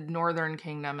yeah, the northern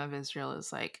kingdom of Israel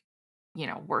is like,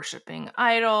 worshiping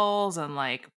idols and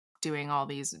like doing all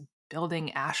these,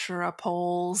 building Asherah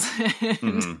poles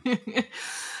and,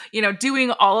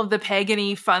 doing all of the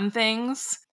pagan-y fun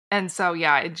things. And so,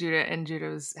 yeah,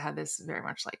 Judah's had this very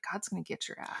much like, God's going to get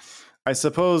your ass. I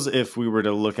suppose if we were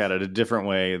to look at it a different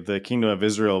way, the kingdom of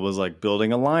Israel was like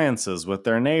building alliances with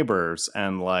their neighbors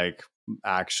and like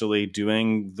actually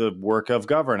doing the work of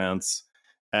governance.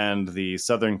 And the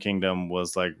southern kingdom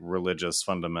was like religious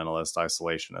fundamentalist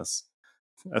isolationists.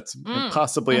 That's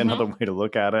possibly another way to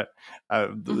look at it.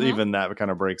 Even that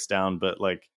kind of breaks down. But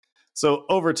like, so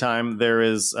over time, there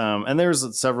is, and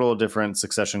there's several different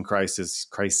succession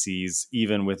crises,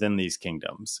 even within these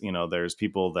kingdoms. You know, there's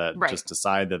people that just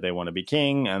decide that they want to be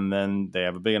king, and then they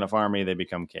have a big enough army, they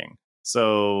become king.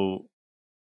 So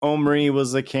Omri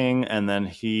was a king, and then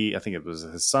I think it was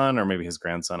his son or maybe his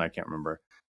grandson, I can't remember,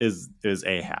 is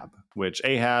Ahab. Which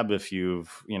Ahab, if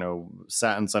you've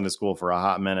sat in Sunday school for a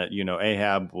hot minute,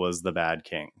 Ahab was the bad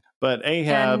king. But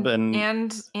Ahab and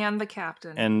the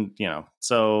captain, and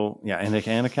so yeah,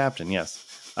 and a captain,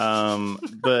 yes.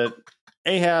 But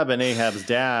Ahab and Ahab's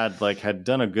dad like had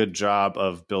done a good job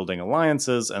of building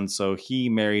alliances, and so he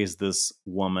marries this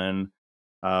woman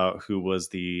who was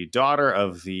the daughter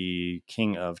of the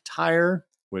king of Tyre,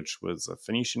 which was a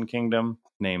Phoenician kingdom,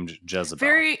 named Jezebel.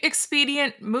 Very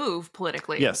expedient move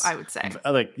politically, yes, I would say.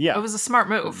 Yeah. It was a smart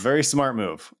move. Very smart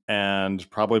move. And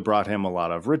probably brought him a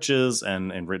lot of riches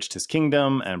and enriched his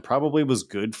kingdom, and probably was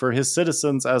good for his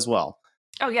citizens as well.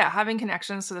 Oh, yeah. Having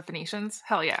connections to the Phoenicians.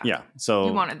 Hell yeah. Yeah. So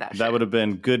you wanted that shit. That would have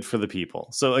been good for the people.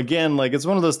 So again, like, it's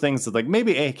one of those things that like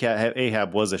maybe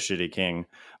Ahab was a shitty king,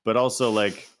 but also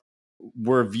like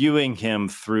we're viewing him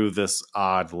through this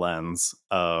odd lens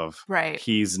of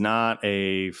he's not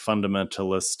a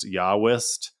fundamentalist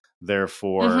Yahwist,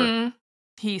 therefore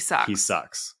he sucks. He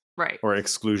sucks. Right. Or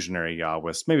exclusionary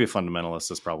Yahwist. Maybe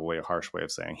fundamentalist is probably a harsh way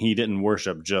of saying he didn't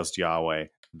worship just Yahweh,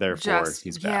 therefore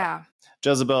he's bad. Yeah.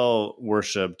 Jezebel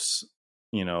worshipped,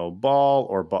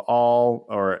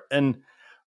 Baal, and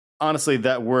honestly,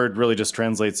 that word really just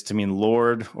translates to mean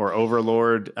Lord or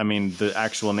Overlord. I mean, the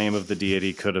actual name of the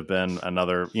deity could have been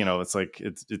another, it's like,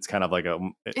 it's kind of like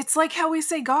it's like how we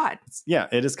say God. Yeah,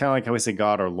 it is kind of like how we say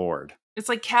God or Lord. It's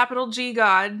like capital G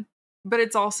God, but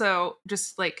it's also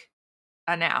just like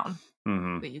a noun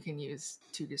that you can use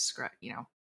to describe,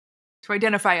 to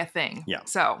identify a thing. Yeah.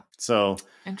 So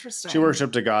interesting. She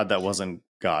worshipped a god that wasn't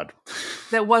God.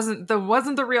 That wasn't the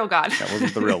real God. That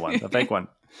wasn't the real one, the fake one.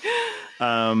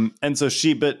 And so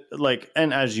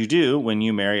and as you do when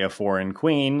you marry a foreign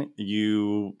queen,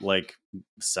 you like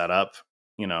set up,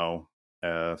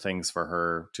 things for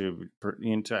her to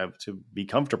be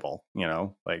comfortable,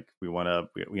 like we want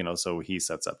to, so he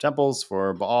sets up temples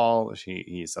for Baal.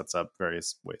 He sets up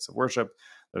various ways of worship.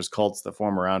 There's cults that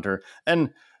form around her. And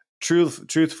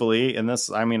truthfully, in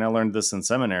this, I mean, I learned this in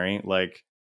seminary, like,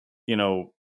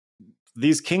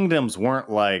 these kingdoms weren't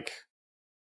like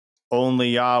only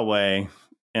Yahweh,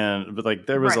 but like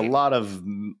there was a lot of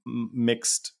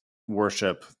mixed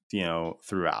worship,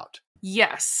 throughout.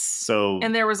 Yes. So,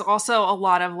 and there was also a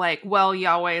lot of like, well,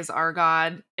 Yahweh is our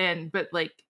God, but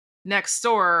like next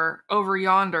door over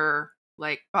yonder,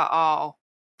 like Baal,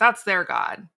 that's their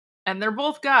God, and they're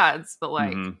both gods, but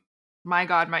like my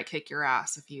God might kick your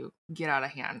ass if you get out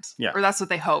of hand. Yeah. Or that's what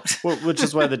they hoped. Well, which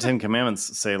is why the Ten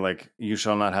Commandments say, like, you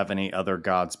shall not have any other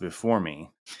gods before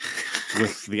me.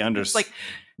 With the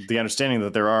understanding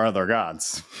that there are other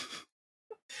gods.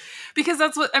 Because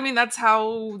that's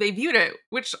how they viewed it,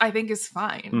 which I think is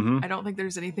fine. I don't think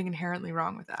there's anything inherently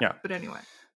wrong with that. Yeah. But anyway.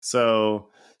 So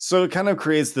it kind of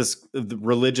creates this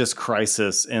religious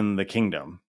crisis in the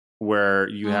kingdom, where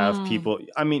you have people,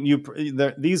 I mean,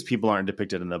 these people aren't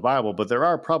depicted in the Bible, but there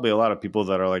are probably a lot of people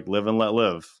that are like, live and let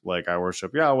live. Like, I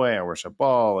worship Yahweh, I worship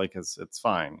Baal, like it's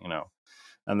fine,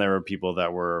 And there were people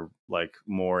that were like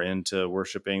more into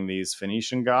worshiping these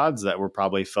Phoenician gods that were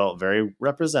probably felt very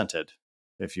represented,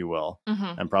 if you will,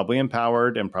 and probably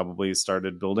empowered, and probably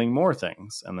started building more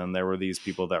things. And then there were these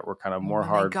people that were kind of more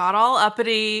hard. They got all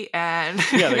uppity and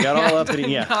they got all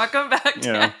uppity. Yeah, knock them back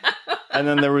down. And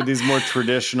then there were these more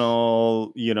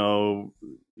traditional,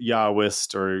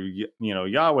 Yahwist or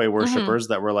Yahweh worshipers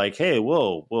that were like, hey,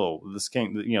 whoa, this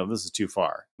can't, this is too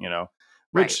far,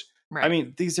 which. Right. I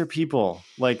mean, these are people.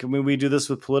 Like, I mean, we do this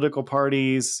with political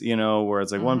parties, where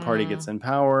it's like one party gets in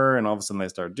power and all of a sudden they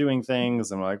start doing things,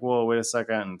 and we're like, whoa, wait a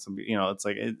second. And some, it's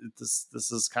like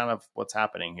this is kind of what's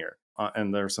happening here.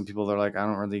 And there are some people that are like, I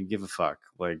don't really give a fuck.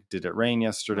 Like, did it rain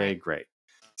yesterday? Right. Great.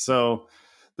 So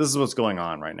this is what's going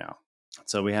on right now.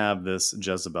 So we have this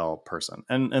Jezebel person,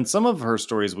 and some of her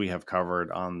stories we have covered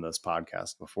on this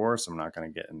podcast before, so I'm not going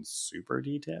to get in super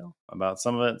detail about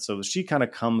some of it. So she kind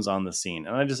of comes on the scene,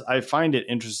 and I find it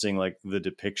interesting, like the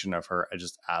depiction of her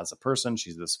just as a person.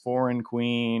 She's this foreign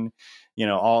queen,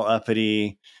 all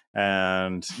uppity,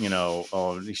 and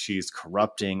she's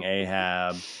corrupting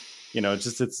Ahab.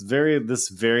 It's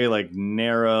very like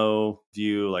narrow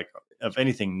view, like of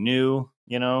anything new.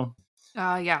 Yeah.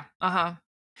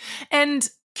 And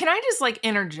can I just like Go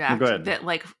interject ahead. that,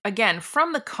 like, again,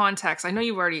 from the context, I know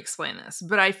you've already explained this,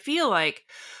 but I feel like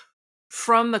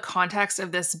from the context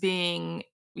of this being,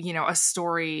 a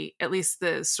story, at least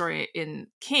the story in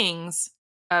Kings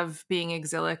of being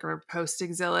exilic or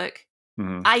post-exilic,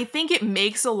 Mm-hmm. I think it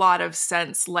makes a lot of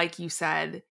sense, like you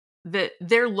said, that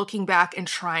they're looking back and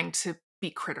trying to be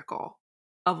critical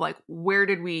of like, where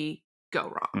did we go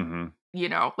wrong?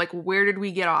 Mm-hmm. Like, where did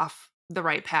we get off the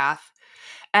right path?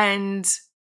 And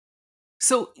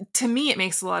so to me, it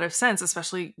makes a lot of sense,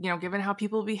 especially, given how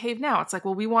people behave now. It's like,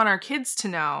 well, we want our kids to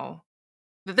know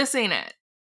that this ain't it.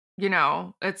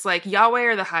 It's like Yahweh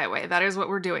or the highway. That is what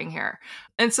we're doing here.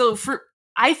 And so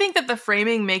I think that the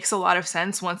framing makes a lot of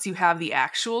sense once you have the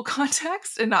actual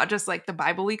context and not just like the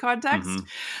Bible-y context,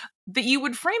 that you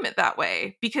would frame it that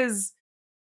way. Because,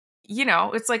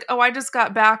 it's like, oh, I just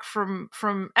got back from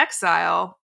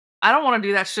exile. I don't want to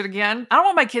do that shit again. I don't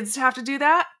want my kids to have to do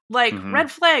that. Like,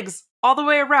 red flags all the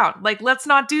way around. Like, let's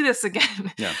not do this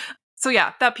again. Yeah. So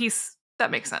yeah, that piece, that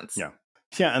makes sense. Yeah.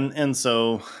 Yeah. And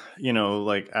so,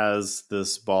 like as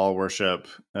this Baal worship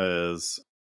is,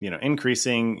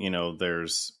 increasing,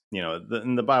 there's,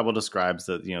 and the Bible describes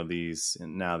that,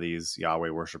 these Yahweh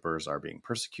worshipers are being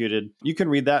persecuted. You can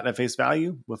read that at face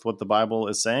value with what the Bible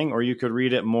is saying, or you could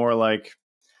read it more like,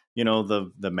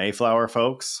 the Mayflower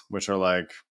folks, which are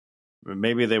like,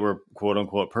 maybe they were quote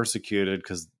unquote persecuted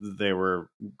because they were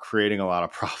creating a lot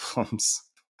of problems.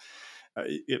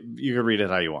 You could read it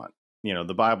how you want.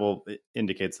 The Bible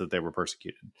indicates that they were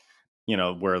persecuted.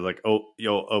 Where like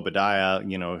Obadiah,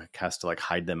 has to like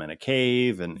hide them in a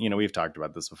cave, and we've talked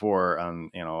about this before on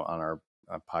our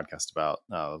podcast about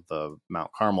the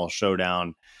Mount Carmel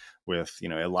showdown with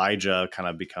Elijah kind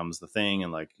of becomes the thing,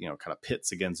 and like kind of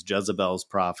pits against Jezebel's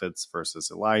prophets versus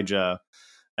Elijah.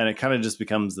 And it kind of just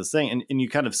becomes this thing. And you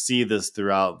kind of see this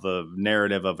throughout the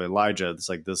narrative of Elijah. It's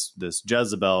like this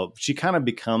Jezebel, she kind of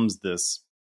becomes this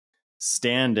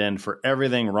stand-in for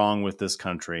everything wrong with this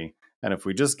country. And if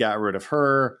we just got rid of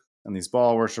her and these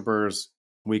Baal worshipers,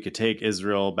 we could take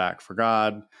Israel back for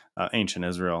God, ancient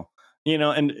Israel,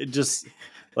 and it just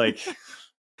like...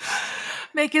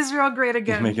 Make Israel great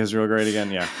again. Make Israel great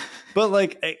again, yeah. But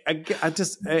like,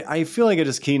 I feel like I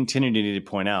just continue to need to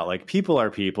point out, like, people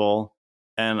are people.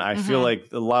 And I feel like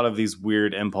a lot of these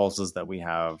weird impulses that we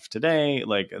have today,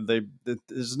 like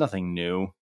there's nothing new.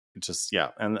 It's just,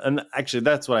 yeah. And actually,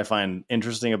 that's what I find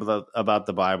interesting about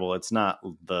the Bible. It's not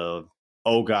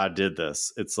oh, God did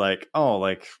this. It's like, oh,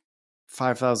 like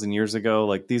 5,000 years ago,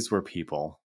 like these were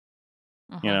people,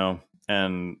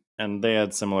 and they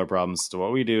had similar problems to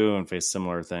what we do and faced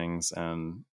similar things.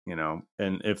 And,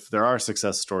 and if there are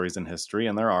success stories in history,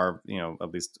 and there are,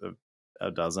 at least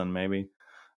a dozen, maybe,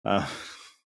 we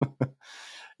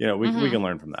can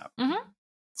learn from that.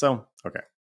 So, okay.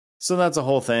 So that's a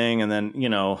whole thing. And then,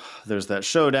 there's that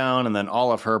showdown, and then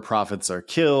all of her prophets are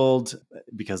killed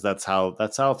because that's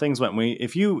how things went.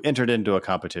 If you entered into a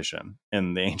competition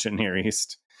in the ancient Near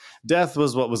East, death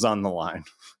was what was on the line,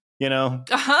 Yeah.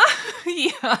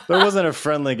 There wasn't a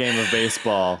friendly game of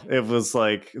baseball. It was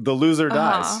like the loser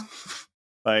dies.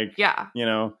 Like, yeah.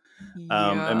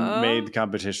 And made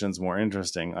competitions more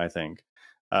interesting, I think.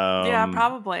 Yeah,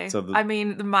 probably. So I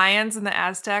mean, the Mayans and the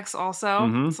Aztecs also.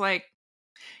 It's like,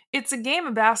 it's a game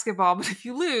of basketball, but if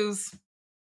you lose,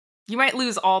 you might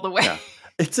lose all the way. Yeah.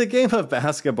 It's a game of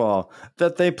basketball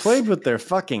that they played with their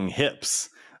fucking hips.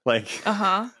 Like,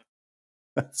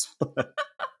 that's what...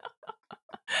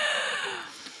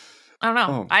 I don't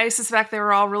know. I suspect they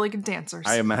were all really good dancers.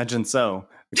 I imagine so,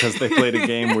 because they played a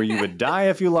game where you would die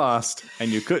if you lost,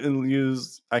 and you couldn't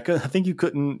use... I think you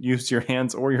couldn't use your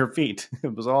hands or your feet.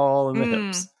 It was all in the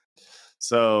hips.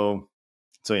 So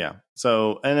yeah.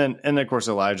 So and of course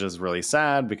Elijah's really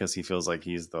sad because he feels like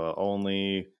he's the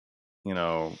only,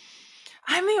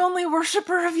 I'm the only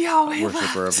worshiper of Yahweh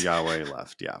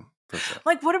left. Yeah. For sure.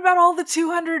 Like, what about all the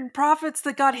 200 prophets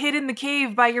that got hid in the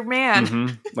cave by your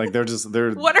man? Like they're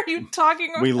what are you talking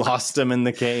about? We lost them in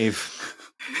the cave.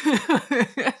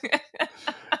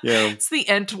 Yeah. It's the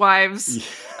Entwives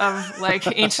of like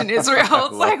ancient Israel.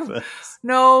 It's like,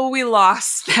 no, we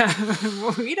lost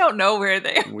them. We don't know where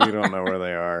they are. We don't know where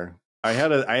they are.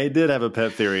 I did have a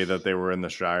pet theory that they were in the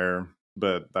Shire,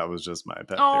 but that was just my pet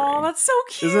theory. Oh, that's so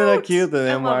cute. Isn't that cute? The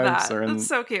Entwives are that's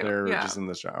so cute. They're just in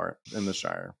the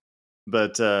Shire.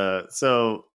 But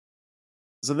so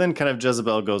then kind of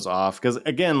Jezebel goes off because,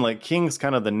 again, like Kings,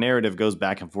 kind of the narrative goes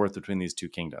back and forth between these two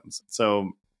kingdoms.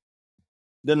 So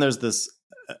then there's this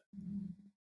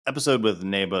episode with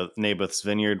Naboth's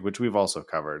vineyard, which we've also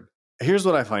covered. Here's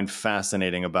what I find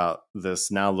fascinating about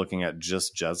this now, looking at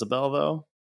just Jezebel, though.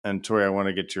 And Tori, I want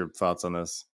to get your thoughts on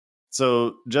this.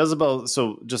 So Jezebel,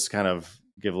 so just kind of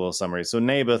give a little summary. So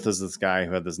Naboth is this guy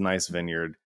who had this nice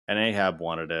vineyard, and Ahab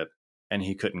wanted it, and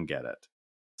he couldn't get it.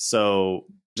 So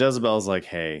Jezebel's like,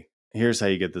 hey, here's how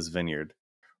you get this vineyard.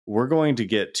 We're going to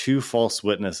get 2 false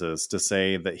witnesses to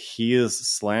say that he is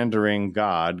slandering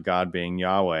God being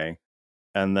Yahweh,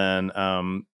 and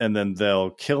then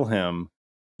they'll kill him.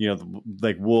 You know,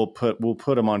 like we'll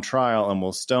put him on trial and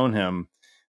we'll stone him,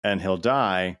 and he'll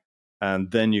die,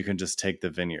 and then you can just take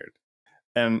the vineyard.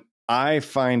 And I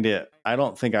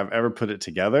don't think I've ever put it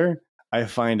together. I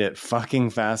find it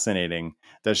fucking fascinating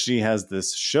that she has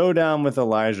this showdown with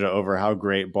Elijah over how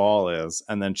great Baal is,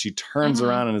 and then she turns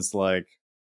around and is like,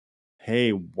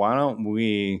 hey, why don't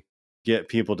we get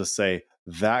people to say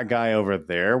that guy over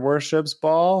there worships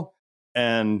Baal,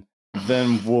 and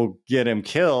then we'll get him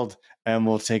killed and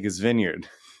we'll take his vineyard.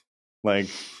 Like,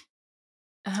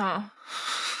 Yeah.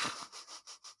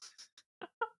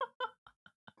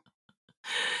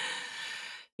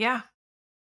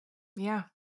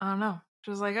 I don't know.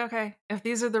 She was like, okay, if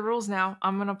these are the rules now,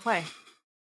 I'm gonna play.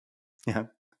 Yeah.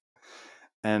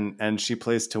 And she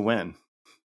plays to win.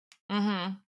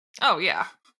 Oh yeah,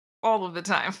 all of the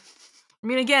time. I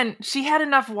mean, again, she had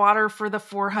enough water for the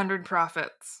 400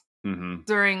 prophets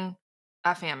during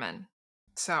a famine.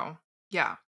 So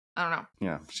yeah, I don't know.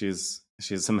 Yeah, she's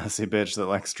a messy bitch that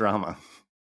likes drama.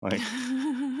 Like,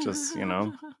 just, you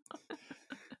know.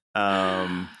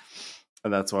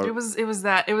 And that's why it was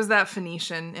that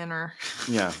Phoenician in her.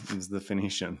 Yeah, it was the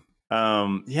Phoenician.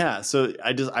 Yeah, so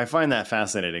I find that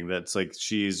fascinating. That's like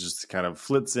she's just kind of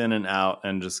flits in and out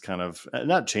and just kind of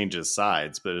not changes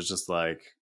sides, but it's just like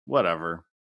whatever.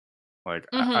 Like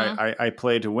I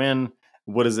play to win.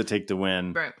 What does it take to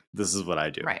win? Right. This is what I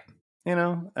do. Right. You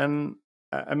know, and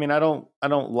I mean I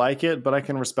don't like it, but I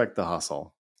can respect the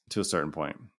hustle to a certain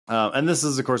point. And this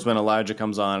is, of course, when Elijah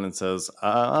comes on and says,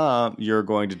 you're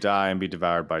going to die and be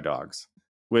devoured by dogs,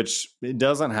 which it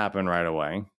doesn't happen right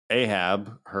away.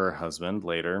 Ahab, her husband,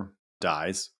 later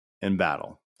dies in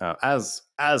battle, as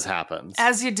happens.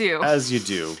 As you do.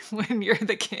 When you're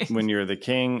the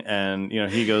king. And, you know,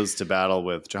 he goes to battle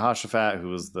with Jehoshaphat, who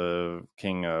was the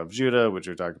king of Judah, which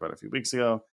we talked about a few weeks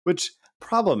ago, which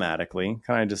problematically,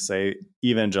 can I just say,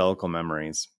 evangelical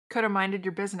memories. Could have minded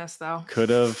your business, though. Could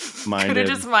have just minded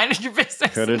your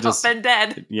business. Could have just been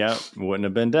dead. Yeah, wouldn't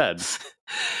have been dead.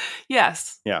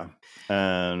 Yes. Yeah.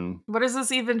 And what is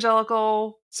this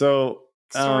evangelical? So,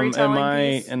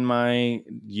 storytelling in my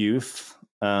youth,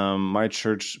 my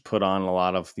church put on a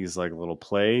lot of these like little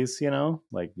plays. You know,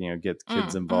 like get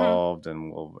kids involved,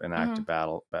 and we'll enact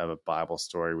a Bible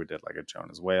story. We did like a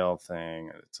Jonah's whale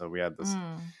thing. So we had this.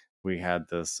 We had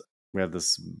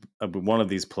this one of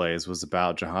these plays was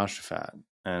about Jehoshaphat,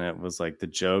 and it was like the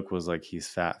joke was like he's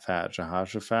fat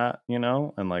Jehoshaphat, you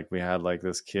know, and like we had like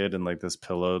this kid in like this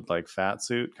pillowed like fat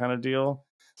suit kind of deal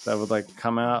that would like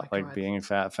come out like being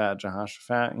fat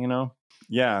Jehoshaphat, you know.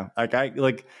 Yeah,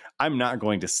 I'm not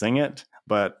going to sing it,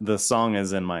 but the song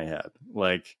is in my head.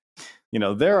 Like, you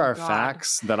know, there are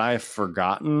facts that I've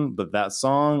forgotten, but that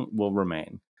song will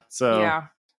remain. So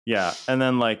yeah. And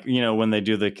then like, you know, when they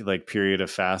do the like period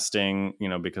of fasting, you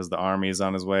know, because the army is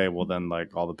on his way, well, then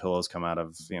like all the pillows come out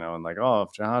of, you know, and like, oh,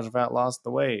 if Jehoshaphat lost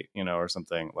the weight, you know, or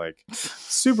something like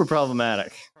super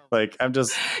problematic. Like I'm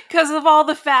just because of all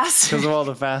the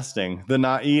fasting, the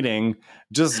not eating,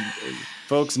 just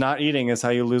folks, not eating is how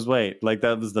you lose weight. Like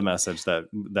that was the message that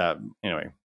anyway.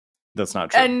 That's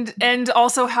not true. And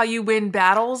also how you win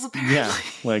battles, apparently. Yeah,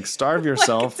 like starve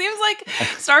yourself. Like, it seems like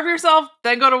starve yourself,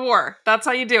 then go to war. That's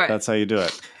how you do it. That's how you do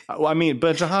it. Well, I mean,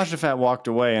 but Jehoshaphat walked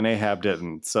away and Ahab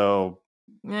didn't. So,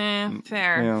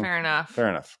 fair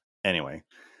enough. Anyway,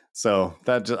 so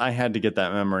I had to get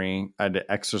that memory. I had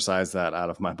to exercise that out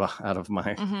of my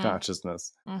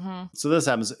consciousness. So this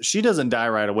happens. She doesn't die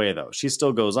right away, though. She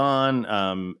still goes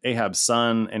on. Ahab's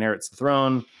son inherits the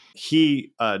throne.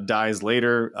 He dies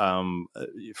later,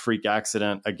 freak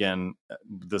accident. Again,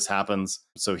 this happens.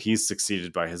 So he's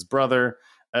succeeded by his brother,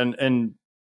 and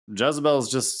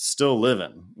Jezebel's just still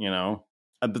living, you know.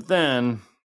 But then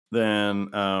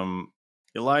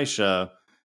Elisha,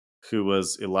 who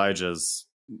was Elijah's,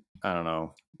 I don't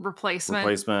know,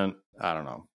 replacement. I don't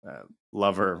know,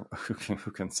 lover.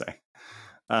 Who can say?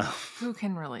 Who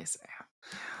can really say?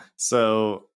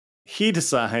 So he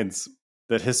decides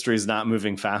that history is not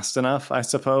moving fast enough, I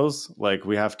suppose. Like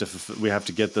we have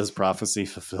to get this prophecy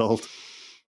fulfilled.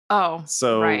 Oh,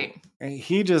 so right.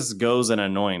 He just goes and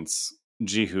anoints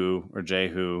Jehu or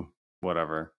Jehu,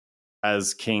 whatever,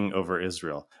 as king over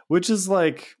Israel, which is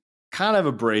like kind of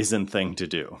a brazen thing to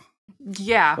do.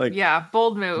 Yeah, Like, yeah,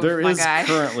 bold move, there my is guy.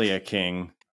 currently a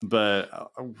king,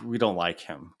 but we don't like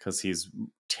him because he's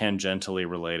tangentially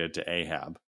related to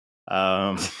Ahab.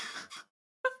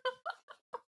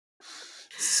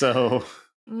 So,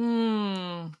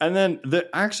 and then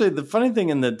the funny thing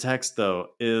in the text though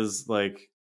is like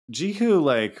Jehu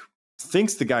like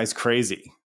thinks the guy's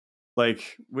crazy.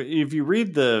 Like if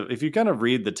you kind of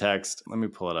read the text, let me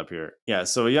pull it up here. Yeah,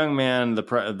 so a young man,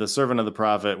 the servant of the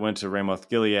prophet, went to Ramoth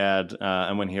Gilead,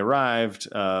 and when he arrived,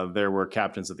 there were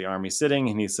captains of the army sitting,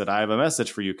 and he said, "I have a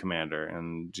message for you, commander."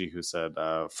 And Jehu said,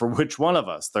 "For which one of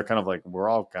us?" They're kind of like, we're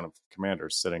all kind of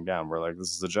commanders sitting down. We're like,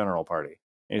 this is a general party.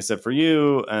 And he said, "For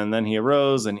you." And then he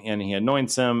arose and he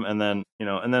anoints him, and then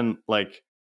and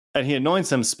he anoints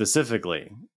him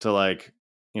specifically to like,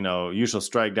 you shall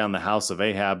strike down the house of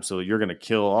Ahab. So you're going to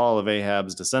kill all of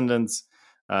Ahab's descendants.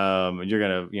 You're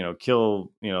going to,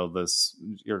 kill, you're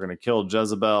going to kill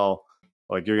Jezebel.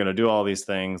 Like you're going to do all these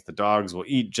things. The dogs will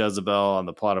eat Jezebel on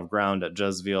the plot of ground at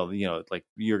Jezreel. Like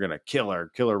you're going to kill her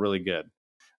really good.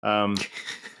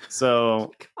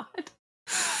 So, God.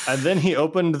 And then he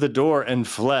opened the door and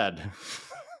fled.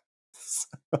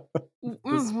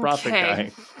 This prophet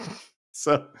guy.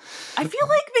 So I feel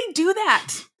like they do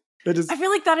that. I feel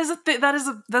like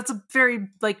that's a very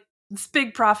like it's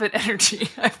big prophet energy.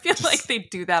 I feel like they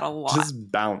do that a lot.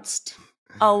 Just bounced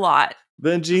a lot.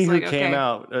 Then Jehu came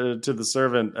out to the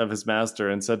servant of his master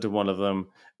and said to one of them,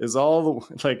 "Is all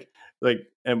the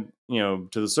to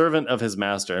the servant of his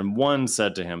master?" And one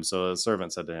said to him, so the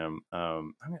servant said to him,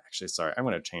 I'm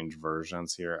going to change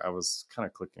versions here. I was kind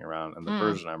of clicking around, and the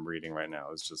version I'm reading right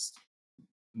now is just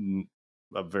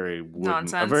a very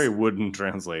wooden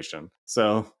translation.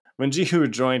 So when Jehu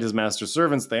joined his master's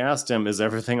servants, they asked him, "Is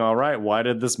everything all right? Why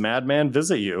did this madman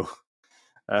visit you?"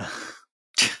 And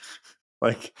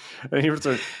he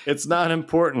returned, "It's not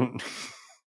important."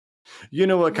 You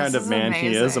know what kind of man amazing.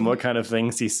 He is and what kind of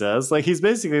things he says. Like he's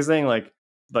basically saying like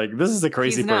this is a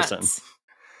crazy person.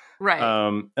 Right.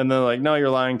 And then like, "No,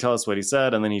 you're lying. Tell us what he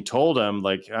said." And then he told him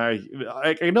like,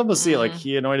 I can almost see it, like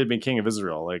he anointed me king of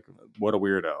Israel. Like what a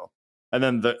weirdo. And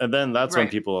then that's when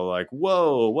people are like,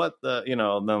 "Whoa, what the,"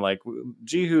 and then like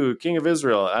Jehu, king of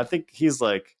Israel. I think he's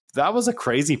like, that was a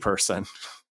crazy person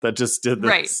that just did this.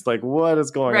 Right. Like what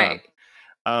is going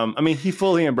on? I mean, he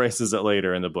fully embraces it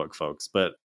later in the book, folks,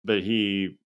 but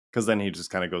because then he just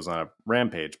kind of goes on a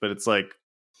rampage. But it's like,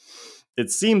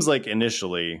 it seems like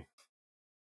initially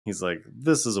he's like,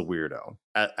 this is a weirdo,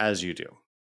 as you do.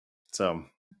 So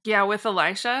yeah, with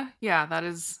Elisha, yeah, that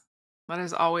is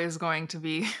always going to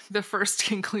be the first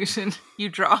conclusion you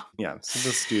draw. Yeah, so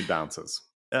this dude bounces.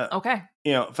 Okay.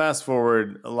 Fast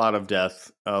forward, a lot of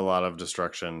death, a lot of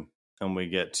destruction, and we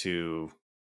get to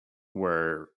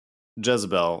where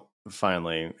Jezebel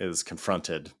finally is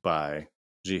confronted by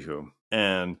Jehu.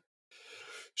 And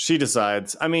she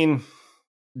decides, I mean,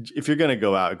 if you're going to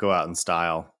go out in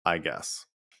style, I guess.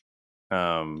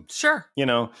 Sure.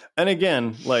 And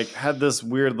again, like had this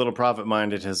weird little prophet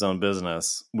minded his own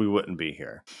business, we wouldn't be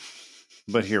here.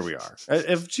 But here we are.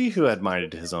 If Jehu had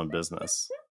minded his own business,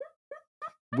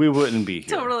 we wouldn't be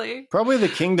here. Totally. Probably the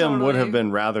kingdom would have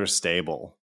been rather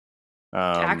stable.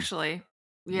 Actually.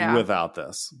 Yeah. Without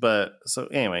this. But so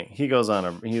anyway, he goes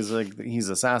on he's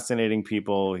assassinating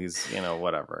people. He's,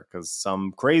 whatever. Because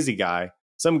some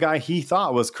guy he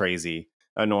thought was crazy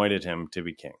anointed him to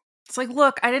be king. It's like,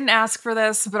 look, I didn't ask for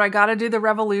this, but I got to do the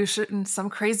revolution. Some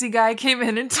crazy guy came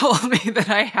in and told me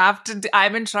that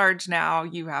I'm in charge now.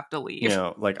 You have to leave.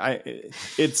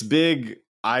 It's big.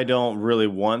 I don't really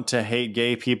want to hate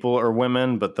gay people or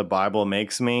women, but the Bible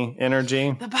makes me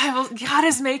energy. God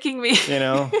is making me.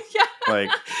 Yeah.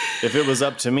 Like if it was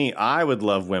up to me, I would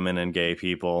love women and gay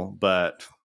people, but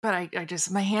I just,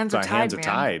 my hands are tied.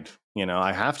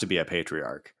 I have to be a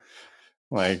patriarch,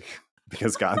 like,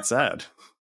 because God said.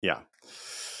 Yeah.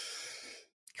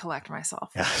 Collect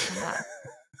myself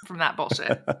from that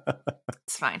bullshit.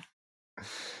 It's fine.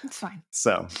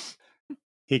 So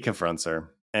he confronts her,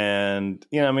 and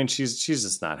she's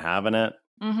just not having it.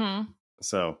 Mm-hmm.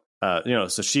 So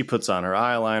so she puts on her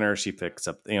eyeliner. She picks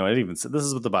up, it even said, this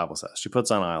is what the Bible says. She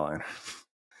puts on eyeliner,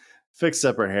 fixed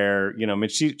up her hair.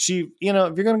 She if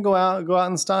you're gonna go out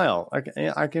in style,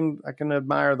 I can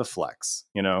admire the flex.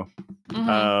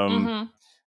 Mm-hmm.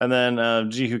 And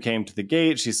then Jehu came to the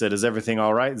gate. She said, "Is everything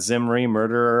all right?" Zimri,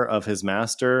 murderer of his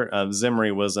master.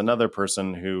 Zimri was another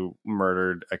person who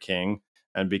murdered a king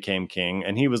and became king,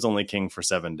 and he was only king for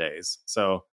 7 days.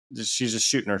 So she's just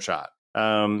shooting her shot.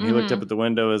 He looked up at the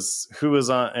window as who was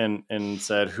on and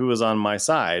said, "Who was on my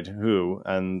side? Who?"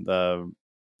 And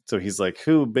so he's like,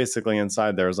 "Who?" Basically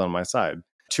inside there is on my side.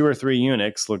 2 or 3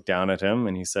 eunuchs looked down at him,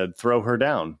 and he said, "Throw her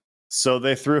down." So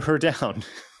they threw her down.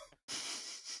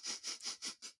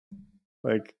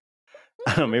 Like,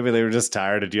 I don't know, maybe they were just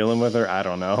tired of dealing with her. I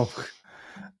don't know.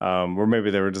 Or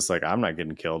maybe they were just like, I'm not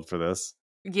getting killed for this.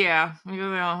 Yeah,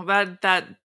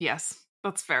 yes,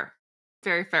 that's fair.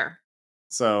 Very fair.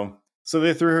 So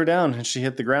they threw her down and she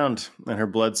hit the ground and her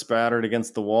blood spattered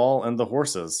against the wall and the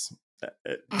horses.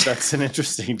 That's an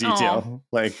interesting detail.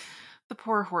 Like the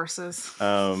poor horses.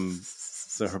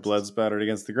 So her blood spattered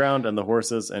against the ground and the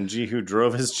horses, and Jehu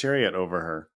drove his chariot over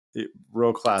her.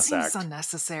 Real class act. Seems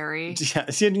unnecessary. Yeah,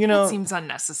 you know, it seems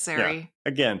unnecessary. Yeah.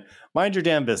 Again, mind your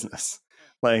damn business.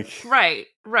 Like, right.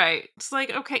 It's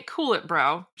like, okay, cool it,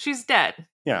 bro. She's dead.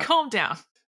 Yeah, calm down.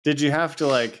 Did you have to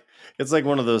like? It's like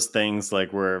one of those things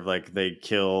like where like they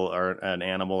kill or an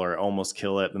animal or almost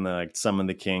kill it, and then like summon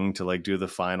the king to like do the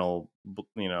final,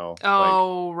 you know.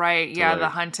 Oh, like, right, yeah, the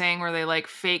hunting where they like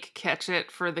fake catch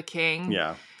it for the king.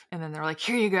 Yeah. And then they're like,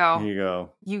 here you go. Here you go.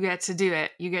 You get to do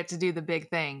it. You get to do the big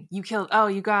thing. You killed. Oh,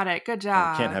 you got it. Good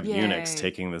job. I can't have Yay. eunuchs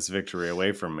taking this victory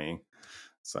away from me.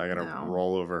 So I got to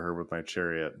roll over her with my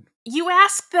chariot. You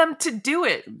asked them to do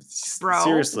it, bro.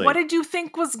 Seriously. What did you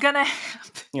think was going to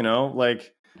happen? You know,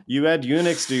 like you had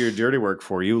eunuchs do your dirty work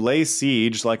for you. Lay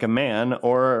siege like a man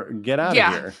or get out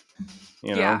of here.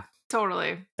 You know? Yeah,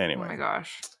 totally. Anyway. Oh my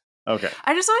gosh. Okay.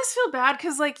 I just always feel bad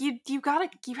because like you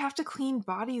have to clean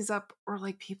bodies up or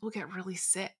like people get really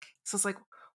sick. So it's like,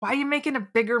 why are you making a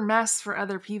bigger mess for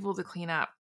other people to clean up?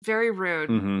 Very rude.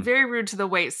 Mm-hmm. Very rude to the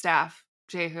wait staff,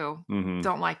 Jehu. Mm-hmm.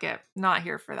 Don't like it. Not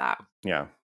here for that. Yeah,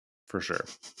 for sure.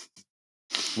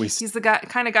 He's the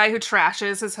kind of guy who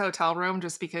trashes his hotel room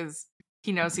just because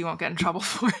he knows he won't get in trouble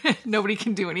for it. Nobody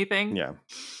can do anything. Yeah,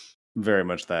 very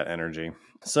much that energy.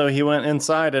 So he went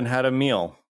inside and had a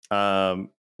meal.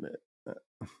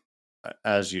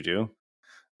 As you do,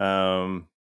 and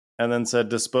then said,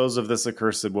 "Dispose of this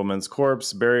accursed woman's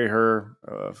corpse, bury her,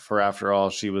 for after all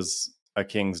she was a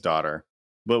king's daughter."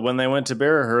 But when they went to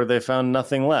bury her, they found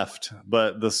nothing left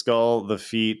but the skull, the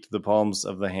feet, the palms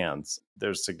of the hands.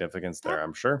 There's significance there,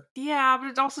 I'm sure. Yeah, but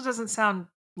it also doesn't sound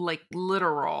like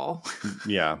literal.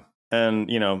 Yeah.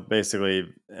 And, you know, basically,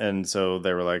 and so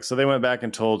they were like, so they went back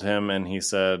and told him, and he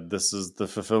said, this is the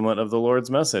fulfillment of the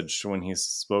Lord's message when he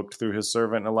spoke through his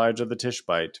servant Elijah the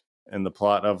Tishbite. In the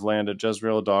plot of land at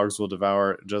Jezreel, dogs will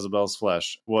devour Jezebel's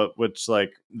flesh. Which,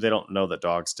 like, they don't know that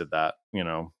dogs did that, you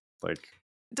know, like.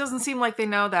 It doesn't seem like they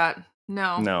know that.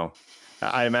 No.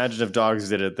 I imagine if dogs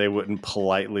did it, they wouldn't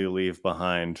politely leave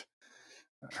behind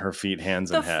her feet,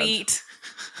 hands, and head. The feet.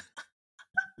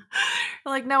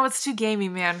 Like, no, it's too gamey,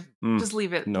 man. Just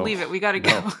leave it. No. Leave it. We gotta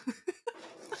go.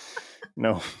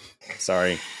 No.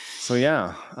 Sorry. So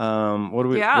yeah. What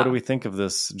do we think of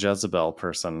this Jezebel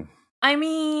person? I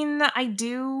mean, I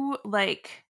do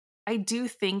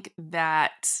think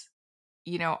that,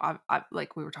 you know, I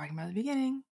like we were talking about at the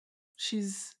beginning,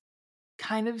 she's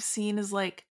kind of seen as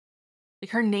like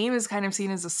her name is kind of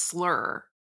seen as a slur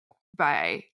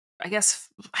by, I guess,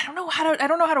 I don't know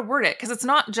how to word it, because it's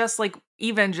not just like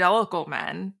evangelical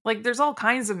men. Like there's all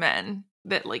kinds of men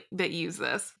that use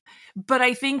this. But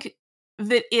I think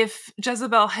that if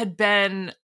Jezebel had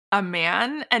been a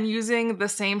man and using the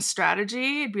same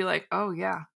strategy, it'd be like, oh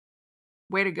yeah,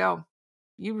 way to go.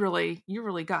 You really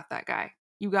got that guy.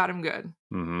 You got him good.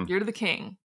 Mm-hmm. You're the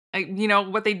king. Like, you know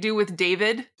what they do with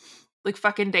David, like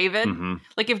fucking David. Mm-hmm.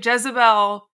 Like if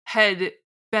Jezebel had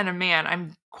been a man,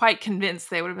 I'm quite convinced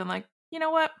they would have been like, you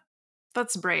know what?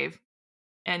 That's brave.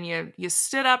 And you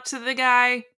stood up to the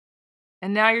guy,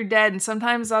 and now you're dead. And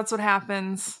sometimes that's what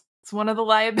happens. It's one of the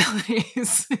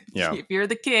liabilities. Yeah. If you're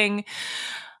the king.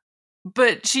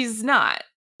 But she's not,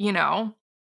 you know?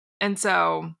 And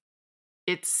so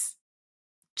it's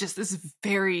just this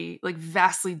very, like,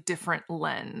 vastly different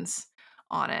lens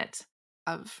on it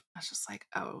of, I was just like,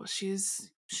 oh,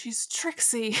 she's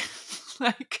tricksy.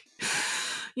 Like,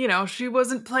 you know, she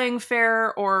wasn't playing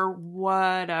fair or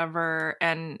whatever.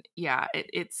 And yeah,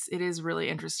 it is really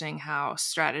interesting how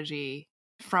strategy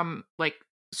from, like,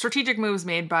 strategic moves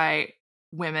made by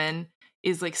women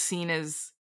is, like, seen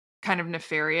as kind of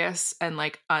nefarious and,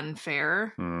 like,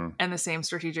 unfair. And the same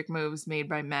strategic moves made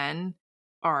by men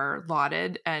are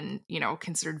lauded and, you know,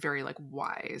 considered very, like,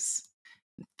 wise,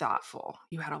 thoughtful.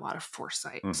 You had a lot of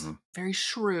foresight, very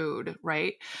shrewd,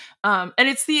 right? And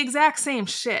it's the exact same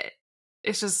shit.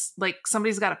 It's just like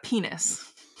somebody's got a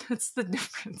penis. That's the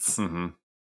difference. Mm-hmm.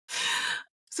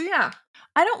 So yeah,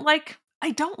 I don't like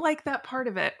I don't like that part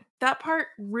of it. That part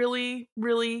really,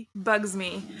 really bugs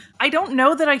me. I don't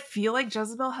know that I feel like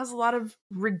Jezebel has a lot of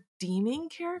redeeming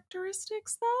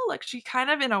characteristics, though. Like, she kind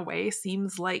of, in a way,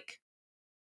 seems like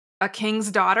a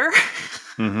king's daughter.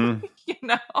 Mm-hmm. You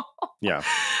know? Yeah.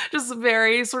 Just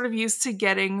very sort of used to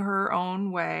getting her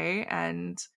own way.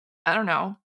 And I don't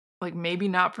know, like, maybe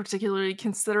not particularly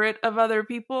considerate of other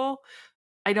people.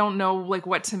 I don't know, like,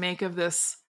 what to make of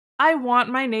this I want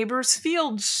my neighbor's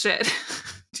field shit.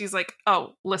 She's like,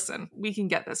 oh, listen, we can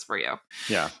get this for you.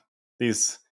 Yeah.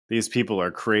 These people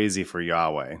are crazy for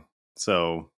Yahweh.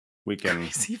 So we can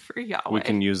Crazy for Yahweh. we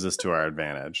can use this to our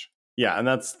advantage. Yeah, and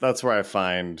that's where I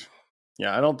find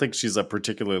I don't think she's a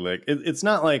particularly like it's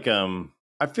not like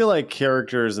I feel like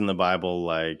characters in the Bible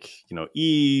like,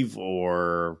 Eve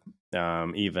or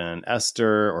even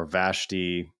Esther or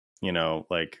Vashti,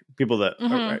 like people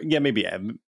that maybe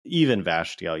even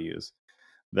Vashti I'll use,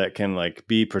 that can like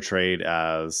be portrayed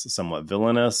as somewhat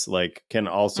villainous, like can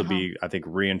also be, I think,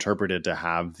 reinterpreted to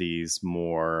have these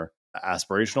more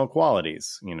aspirational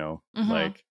qualities,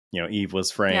 like, Eve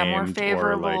was framed,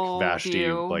 or like Vashti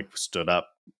view. like stood up,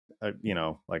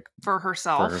 like for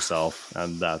herself.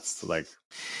 And that's a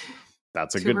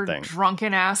to good her thing.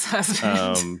 Drunken ass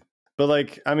husband. But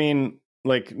like, I mean,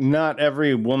 like not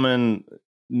every woman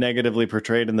negatively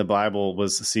portrayed in the Bible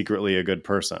was secretly a good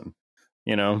person,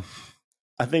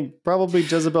 I think probably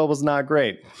Jezebel was not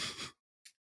great.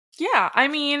 Yeah, I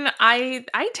mean, I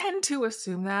tend to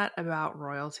assume that about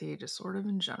royalty, just sort of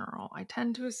in general. I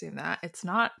tend to assume that. It's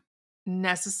not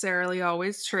necessarily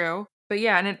always true. But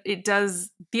yeah, and it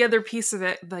does, the other piece of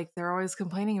it, like they're always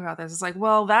complaining about this. It's like,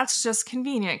 well, that's just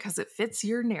convenient because it fits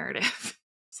your narrative.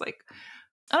 It's like,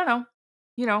 I don't know.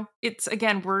 It's,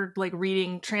 again, we're like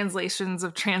reading translations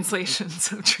of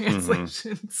translations of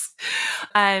translations.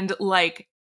 And like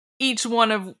each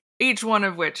one of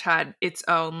which had its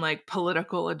own like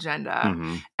political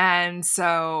agenda. And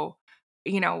so,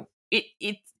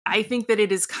 I think that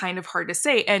it is kind of hard to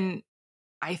say. And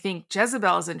I think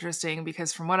Jezebel is interesting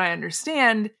because from what I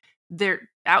understand, there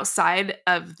outside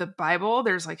of the Bible,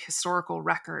 there's like historical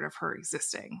record of her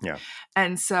existing. Yeah.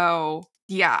 And so,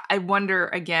 yeah, I wonder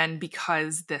again,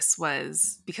 because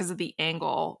of the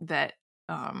angle that,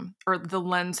 or the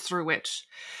lens through which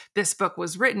this book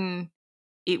was written,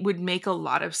 it would make a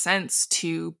lot of sense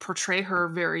to portray her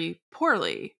very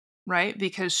poorly, right?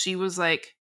 Because she was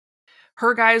like,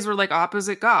 her guys were like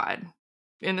opposite God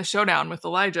in the showdown with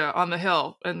Elijah on the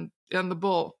hill and the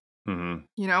bull,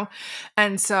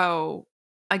 And so,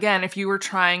 again, if you were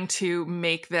trying to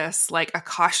make this like a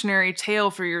cautionary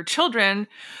tale for your children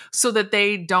so that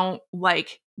they don't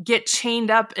like get chained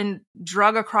up and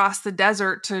drug across the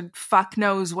desert to fuck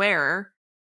knows where,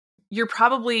 you're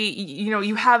probably,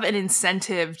 you have an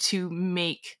incentive to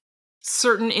make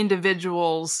certain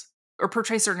individuals or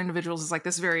portray certain individuals as like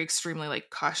this very extremely like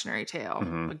cautionary tale.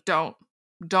 Like,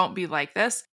 don't be like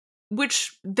this,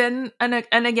 which then, and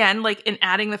again, like in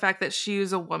adding the fact that she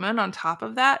is a woman on top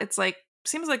of that, it's like,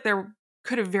 seems like there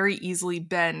could have very easily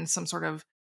been some sort of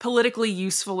politically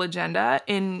useful agenda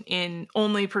in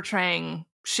only portraying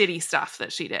shitty stuff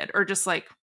that she did, or just like,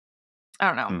 I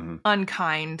don't know,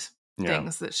 unkind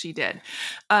things that she did.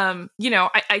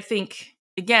 I think,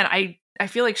 again, I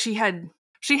feel like she had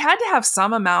to have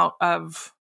some amount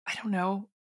of, I don't know,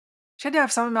 she had to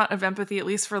have some amount of empathy, at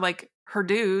least for like her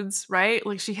dudes, right?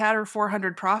 Like she had her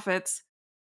 400 prophets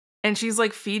and she's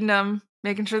like feeding them,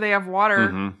 making sure they have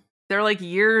water. They're like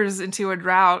years into a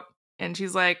drought. And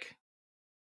she's like,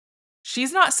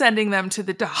 she's not sending them to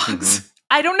the dogs.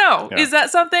 I don't know. Yeah. Is that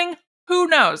something? Who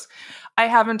knows? I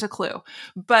haven't a clue.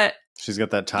 But she's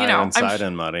got that tire inside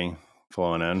and money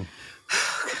flowing in.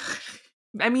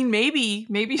 I mean, maybe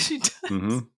she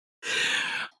does.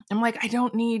 I'm like, I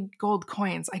don't need gold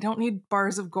coins. I don't need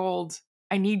bars of gold.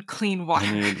 I need clean water.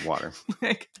 I need water.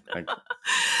 I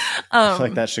feel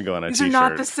like that should go on a t-shirt. These are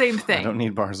not the same thing. I don't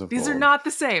need bars of gold. These are not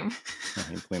the same. I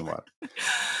need clean water.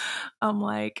 I'm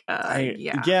like,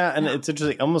 yeah. And it's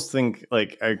interesting. I almost think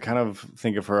like, I kind of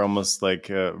think of her almost like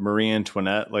Marie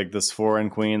Antoinette, like this foreign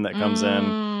queen that comes in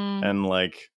and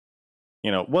like,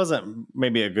 wasn't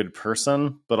maybe a good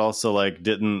person, but also like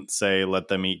didn't say, let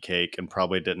them eat cake, and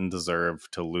probably didn't deserve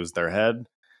to lose their head,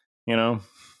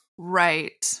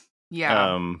 Right.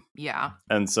 Yeah. Yeah.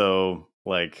 And so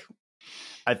like,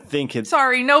 I think it's...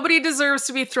 Sorry, nobody deserves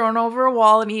to be thrown over a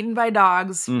wall and eaten by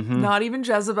dogs. Not even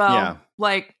Jezebel. Yeah.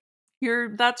 Like,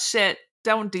 that's shit.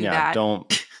 Don't do that.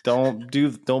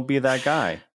 Don't be that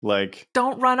guy. Like,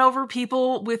 don't run over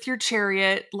people with your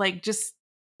chariot. Like, just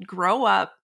grow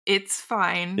up. It's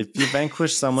fine. If you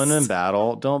vanquish someone in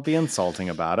battle, don't be insulting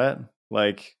about it.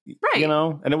 Like, Right.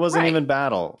 and it wasn't Right. even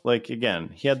battle. Like, again,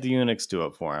 he had the eunuchs do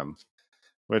it for him,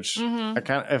 which Mm-hmm. it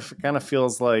kind of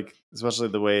feels like, especially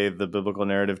the way the biblical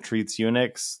narrative treats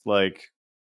eunuchs, like,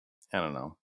 I don't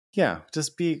know. Yeah,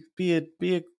 just be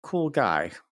a cool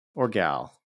guy or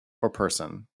gal or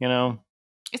person,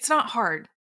 It's not hard.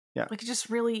 Yeah. Like, it just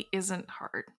really isn't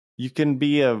hard. You can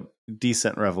be a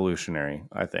decent revolutionary,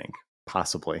 I think,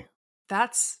 possibly.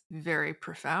 That's very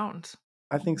profound.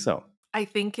 I think so. I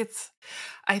think it's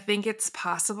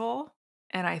possible.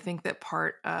 And I think that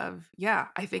part of,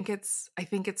 I think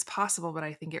it's possible, but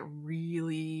I think it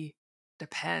really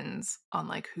depends on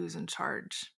like who's in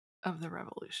charge of the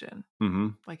revolution. Mm-hmm.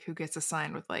 Like who gets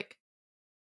assigned with like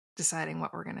deciding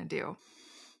what we're going to do.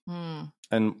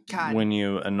 And God. when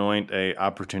you anoint a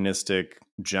opportunistic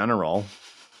general,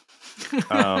 it's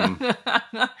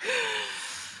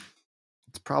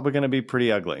probably going to be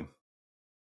pretty ugly.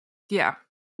 Yeah.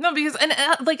 No, because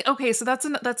like, okay, so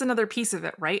that's another piece of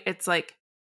it, right? It's like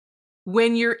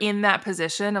when you're in that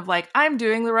position of like, I'm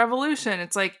doing the revolution.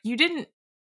 It's like you didn't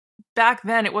back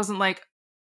then. It wasn't like,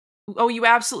 oh, you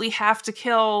absolutely have to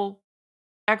kill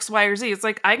X, Y, or Z. It's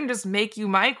like I can just make you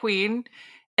my queen,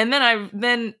 and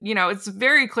then it's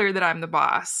very clear that I'm the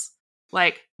boss.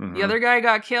 Like the other guy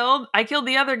got killed, I killed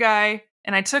the other guy,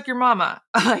 and I took your mama.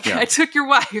 Like I took your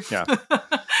wife. Yeah.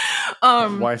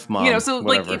 Wife, mom. So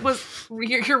whatever. like it was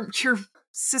your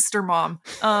sister mom.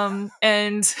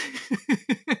 And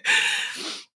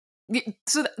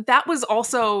so that was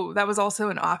also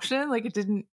an option. Like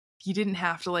you didn't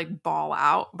have to like ball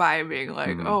out by being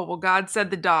like, oh, well, God said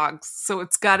the dogs, so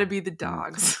it's got to be the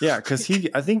dogs. Yeah, because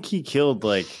I think he killed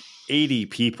like 80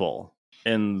 people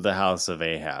in the house of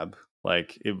Ahab.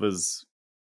 Like it was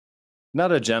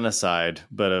not a genocide,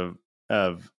 but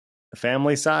a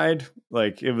family side.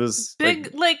 Like it was big.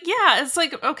 It's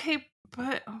like, okay,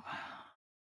 but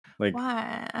like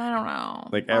why? I don't know.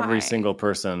 Like why? Every single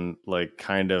person, like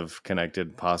kind of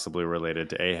connected, possibly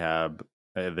related to Ahab,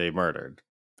 they murdered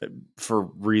for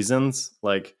reasons.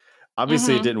 Like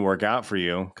obviously it didn't work out for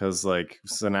you because like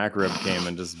Sennacherib came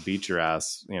and just beat your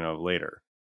ass, later.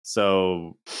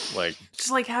 So like, just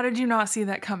like, how did you not see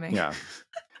that coming? Yeah.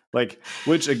 Like,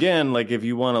 which again, like if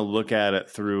you want to look at it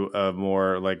through a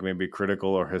more like maybe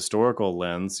critical or historical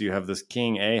lens, you have this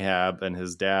King Ahab and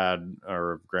his dad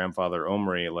or grandfather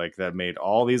Omri, like that made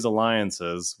all these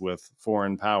alliances with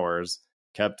foreign powers,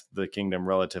 kept the kingdom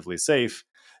relatively safe.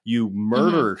 You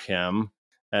murder him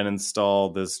and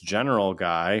install this general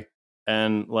guy,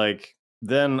 and like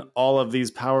then all of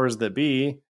these powers that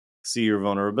be see your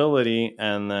vulnerability,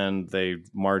 and then they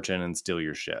march in and steal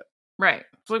your shit. Right.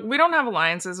 Like, we don't have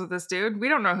alliances with this dude. We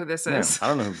don't know who this is. I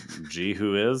don't know who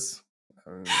Jehu is.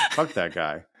 Fuck that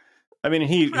guy. I mean,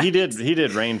 he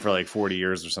did reign for like 40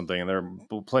 years or something, and there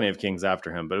were plenty of kings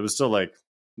after him, but it was still like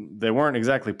they weren't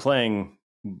exactly playing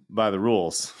by the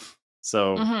rules.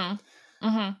 So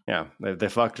yeah, they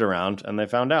fucked around and they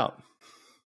found out.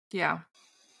 Yeah.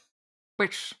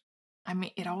 Which, I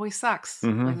mean, it always sucks.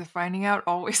 Like the finding out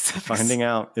always sucks. Finding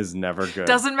out is never good.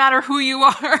 Doesn't matter who you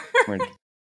are.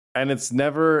 And it's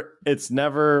never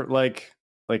like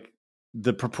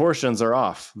the proportions are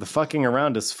off. The fucking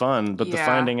around is fun, but the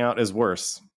finding out is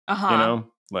worse.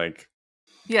 Like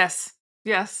yes,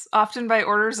 often by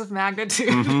orders of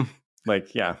magnitude.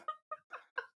 Like, yeah.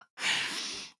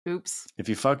 Oops. If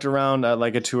you fucked around at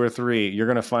like a 2 or 3, you're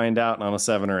gonna find out on a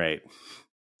 7 or 8.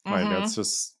 Like that's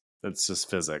just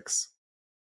physics.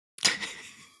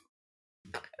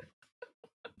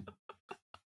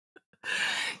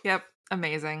 Yep.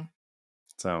 Amazing.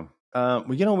 So,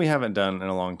 we haven't done in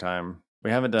a long time. We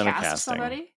haven't done a casting.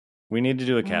 Somebody? We need to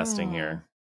do a casting here.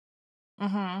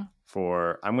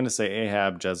 For, I'm going to say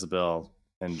Ahab, Jezebel,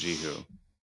 and Jehu.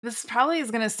 This probably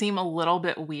is going to seem a little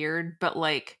bit weird, but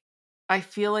like, I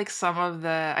feel like some of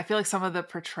the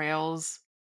portrayals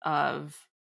of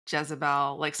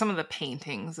Jezebel, like some of the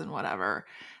paintings and whatever,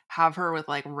 have her with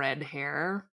like red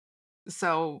hair.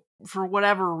 So for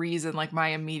whatever reason, like my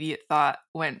immediate thought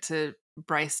went to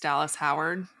Bryce Dallas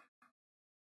Howard.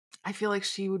 I feel like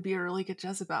she would be a really good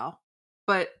Jezebel.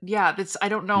 But yeah, I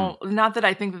don't know. Not that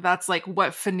I think that that's like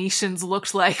what Phoenicians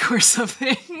looked like or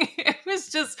something. It was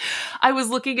just, I was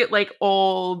looking at like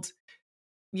old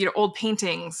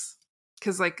paintings,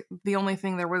 because like the only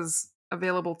thing there was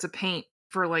available to paint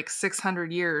for like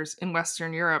 600 years in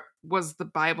Western Europe was the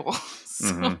Bible.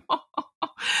 So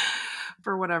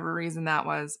for whatever reason that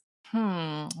was.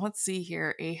 Let's see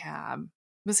here. Ahab.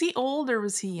 Was he old or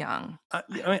was he young?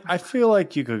 I feel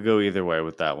like you could go either way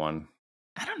with that one.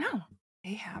 I don't know.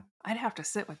 Ahab. I'd have to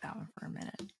sit with that one for a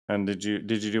minute. And did you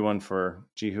do one for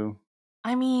Jehu?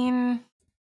 I mean,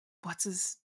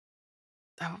 what's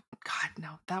Oh, God, no.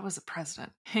 That was a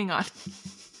president. Hang on.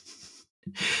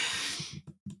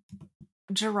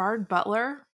 Gerard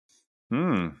Butler.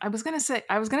 I was gonna say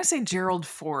Gerald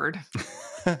Ford.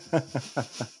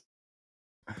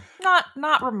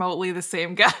 Not remotely the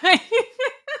same guy.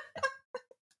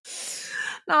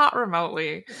 Not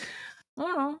remotely. I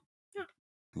don't know.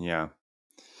 Yeah.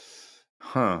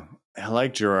 Huh. I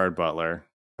like Gerard Butler.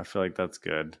 I feel like that's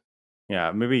good.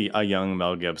 Yeah, maybe a young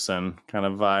Mel Gibson kind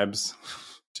of vibes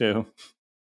too.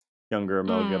 Younger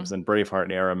Mel Gibson,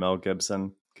 Braveheart era Mel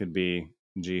Gibson could be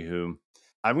Jehu.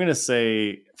 I'm going to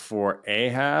say for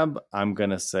Ahab, I'm going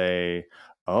to say,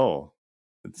 oh,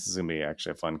 this is going to be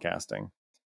actually a fun casting.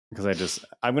 Because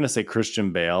I'm going to say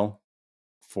Christian Bale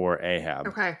for Ahab.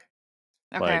 Okay.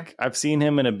 Like, I've seen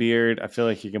him in a beard. I feel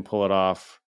like he can pull it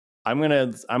off.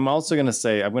 I'm also going to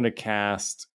say, I'm going to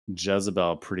cast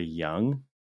Jezebel pretty young.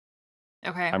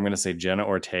 Okay. I'm going to say Jenna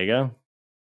Ortega.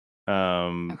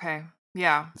 Okay.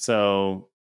 Yeah. So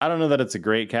I don't know that it's a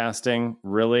great casting,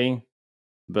 really,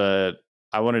 but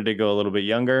I wanted to go a little bit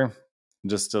younger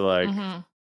just to I don't know.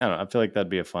 I feel like that'd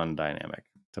be a fun dynamic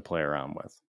to play around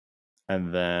with.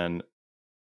 And then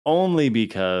only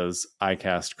because I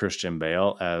cast Christian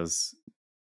Bale as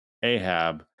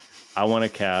Ahab, I want to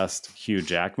cast Hugh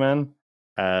Jackman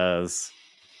as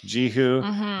Jehu,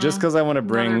 just because I want to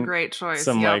bring great choice.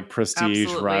 some like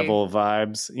prestige rival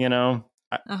vibes, you know?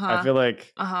 I feel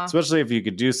like, especially if you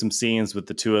could do some scenes with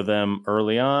the two of them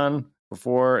early on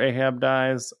before Ahab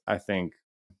dies, I feel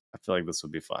like this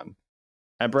would be fun.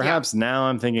 And perhaps now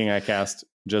I'm thinking I cast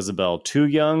Jezebel too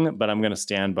young, but I'm going to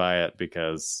stand by it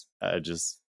because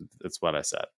it's what I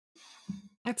said.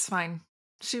 It's fine.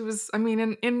 She was, I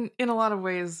mean, in a lot of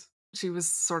ways, she was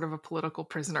sort of a political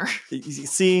prisoner.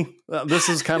 See, this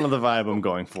is kind of the vibe I'm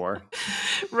going for.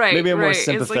 Right. Maybe a more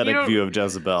sympathetic view of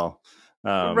Jezebel.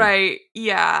 Right.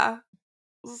 Yeah.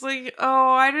 It's like, oh,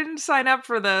 I didn't sign up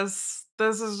for this.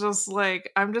 This is just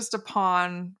like, I'm just a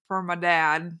pawn for my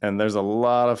dad. And there's a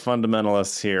lot of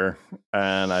fundamentalists here,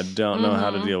 and I don't know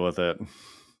how to deal with it.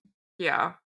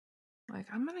 Yeah. Like,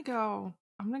 I'm going to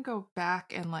go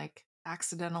back and like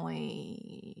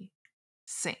accidentally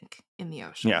sink in the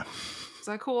ocean. Yeah. Is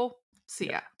that cool? See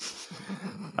ya.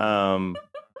 I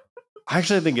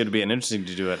actually think it'd be interesting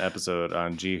to do an episode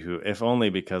on Jehu, if only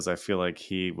because I feel like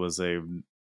he was a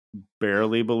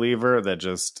barely believer that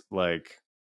just like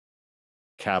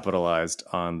capitalized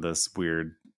on this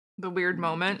weird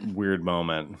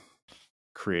moment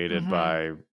created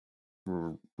by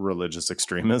religious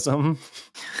extremism.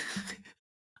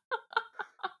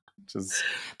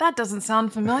 That doesn't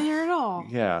sound familiar at all.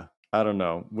 Yeah, I don't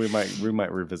know. We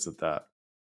might revisit that.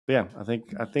 But yeah, I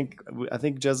think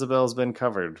Jezebel's been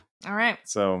covered. All right.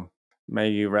 So may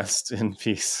you rest in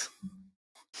peace.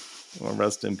 Or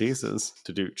rest in pieces,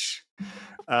 to Dooch.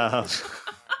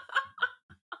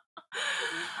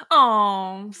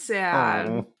 Oh, sad.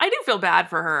 Oh. I do feel bad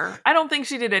for her. I don't think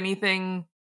she did anything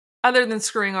other than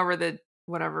screwing over the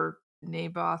whatever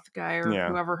Naboth guy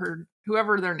or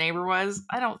whoever their neighbor was.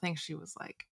 I don't think she was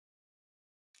like.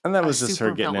 And that was just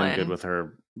her getting in good with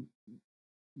her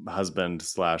husband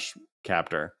 /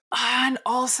 captor. And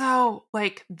also,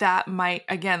 like, that might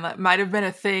have been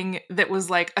a thing that was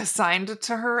like assigned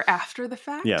to her after the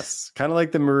fact. Yes. Kind of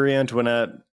like the Marie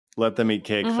Antoinette let them eat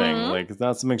cake thing. Like, it's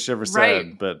not something she ever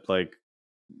said, but like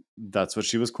that's what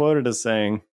she was quoted as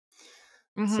saying.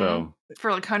 So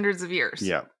for like hundreds of years.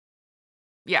 Yeah.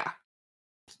 Yeah.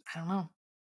 I don't know.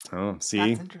 Oh, see,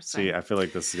 I feel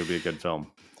like this is gonna be a good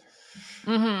film.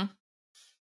 All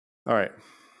right.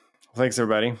 Well, thanks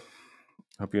everybody.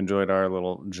 Hope you enjoyed our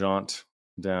little jaunt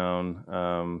down.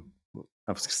 I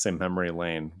was gonna say memory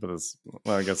lane, but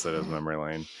I guess it is memory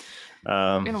lane.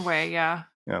 In a way, yeah.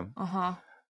 Yeah.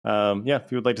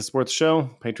 If you would like to support the show,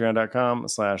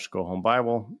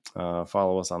 patreon.com/GoHomeBible.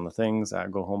 Follow us on the things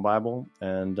at Go Home Bible.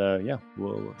 And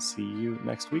we'll see you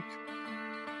next week.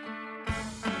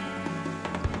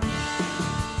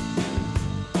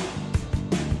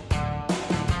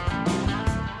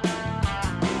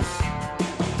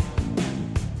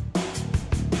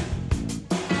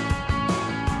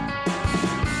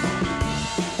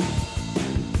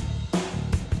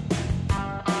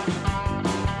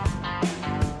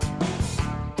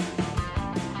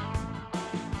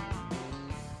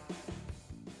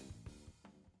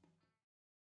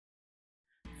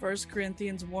 First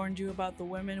Corinthians warned you about the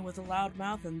women with a loud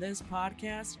mouth, and this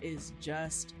podcast is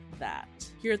just that.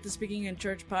 Here at the Speaking in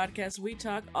Church podcast, we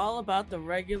talk all about the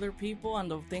regular people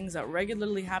and the things that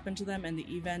regularly happen to them in the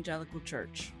evangelical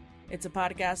church. It's a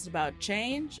podcast about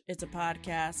change, it's a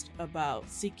podcast about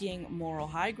seeking moral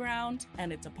high ground,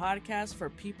 and it's a podcast for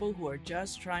people who are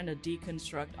just trying to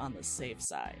deconstruct on the safe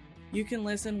side. You can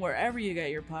listen wherever you get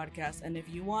your podcast, and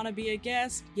if you want to be a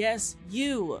guest, yes,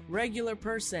 you, regular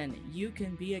person, you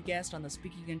can be a guest on the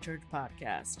Speaking in Church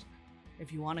podcast.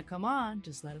 If you want to come on,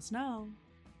 just let us know.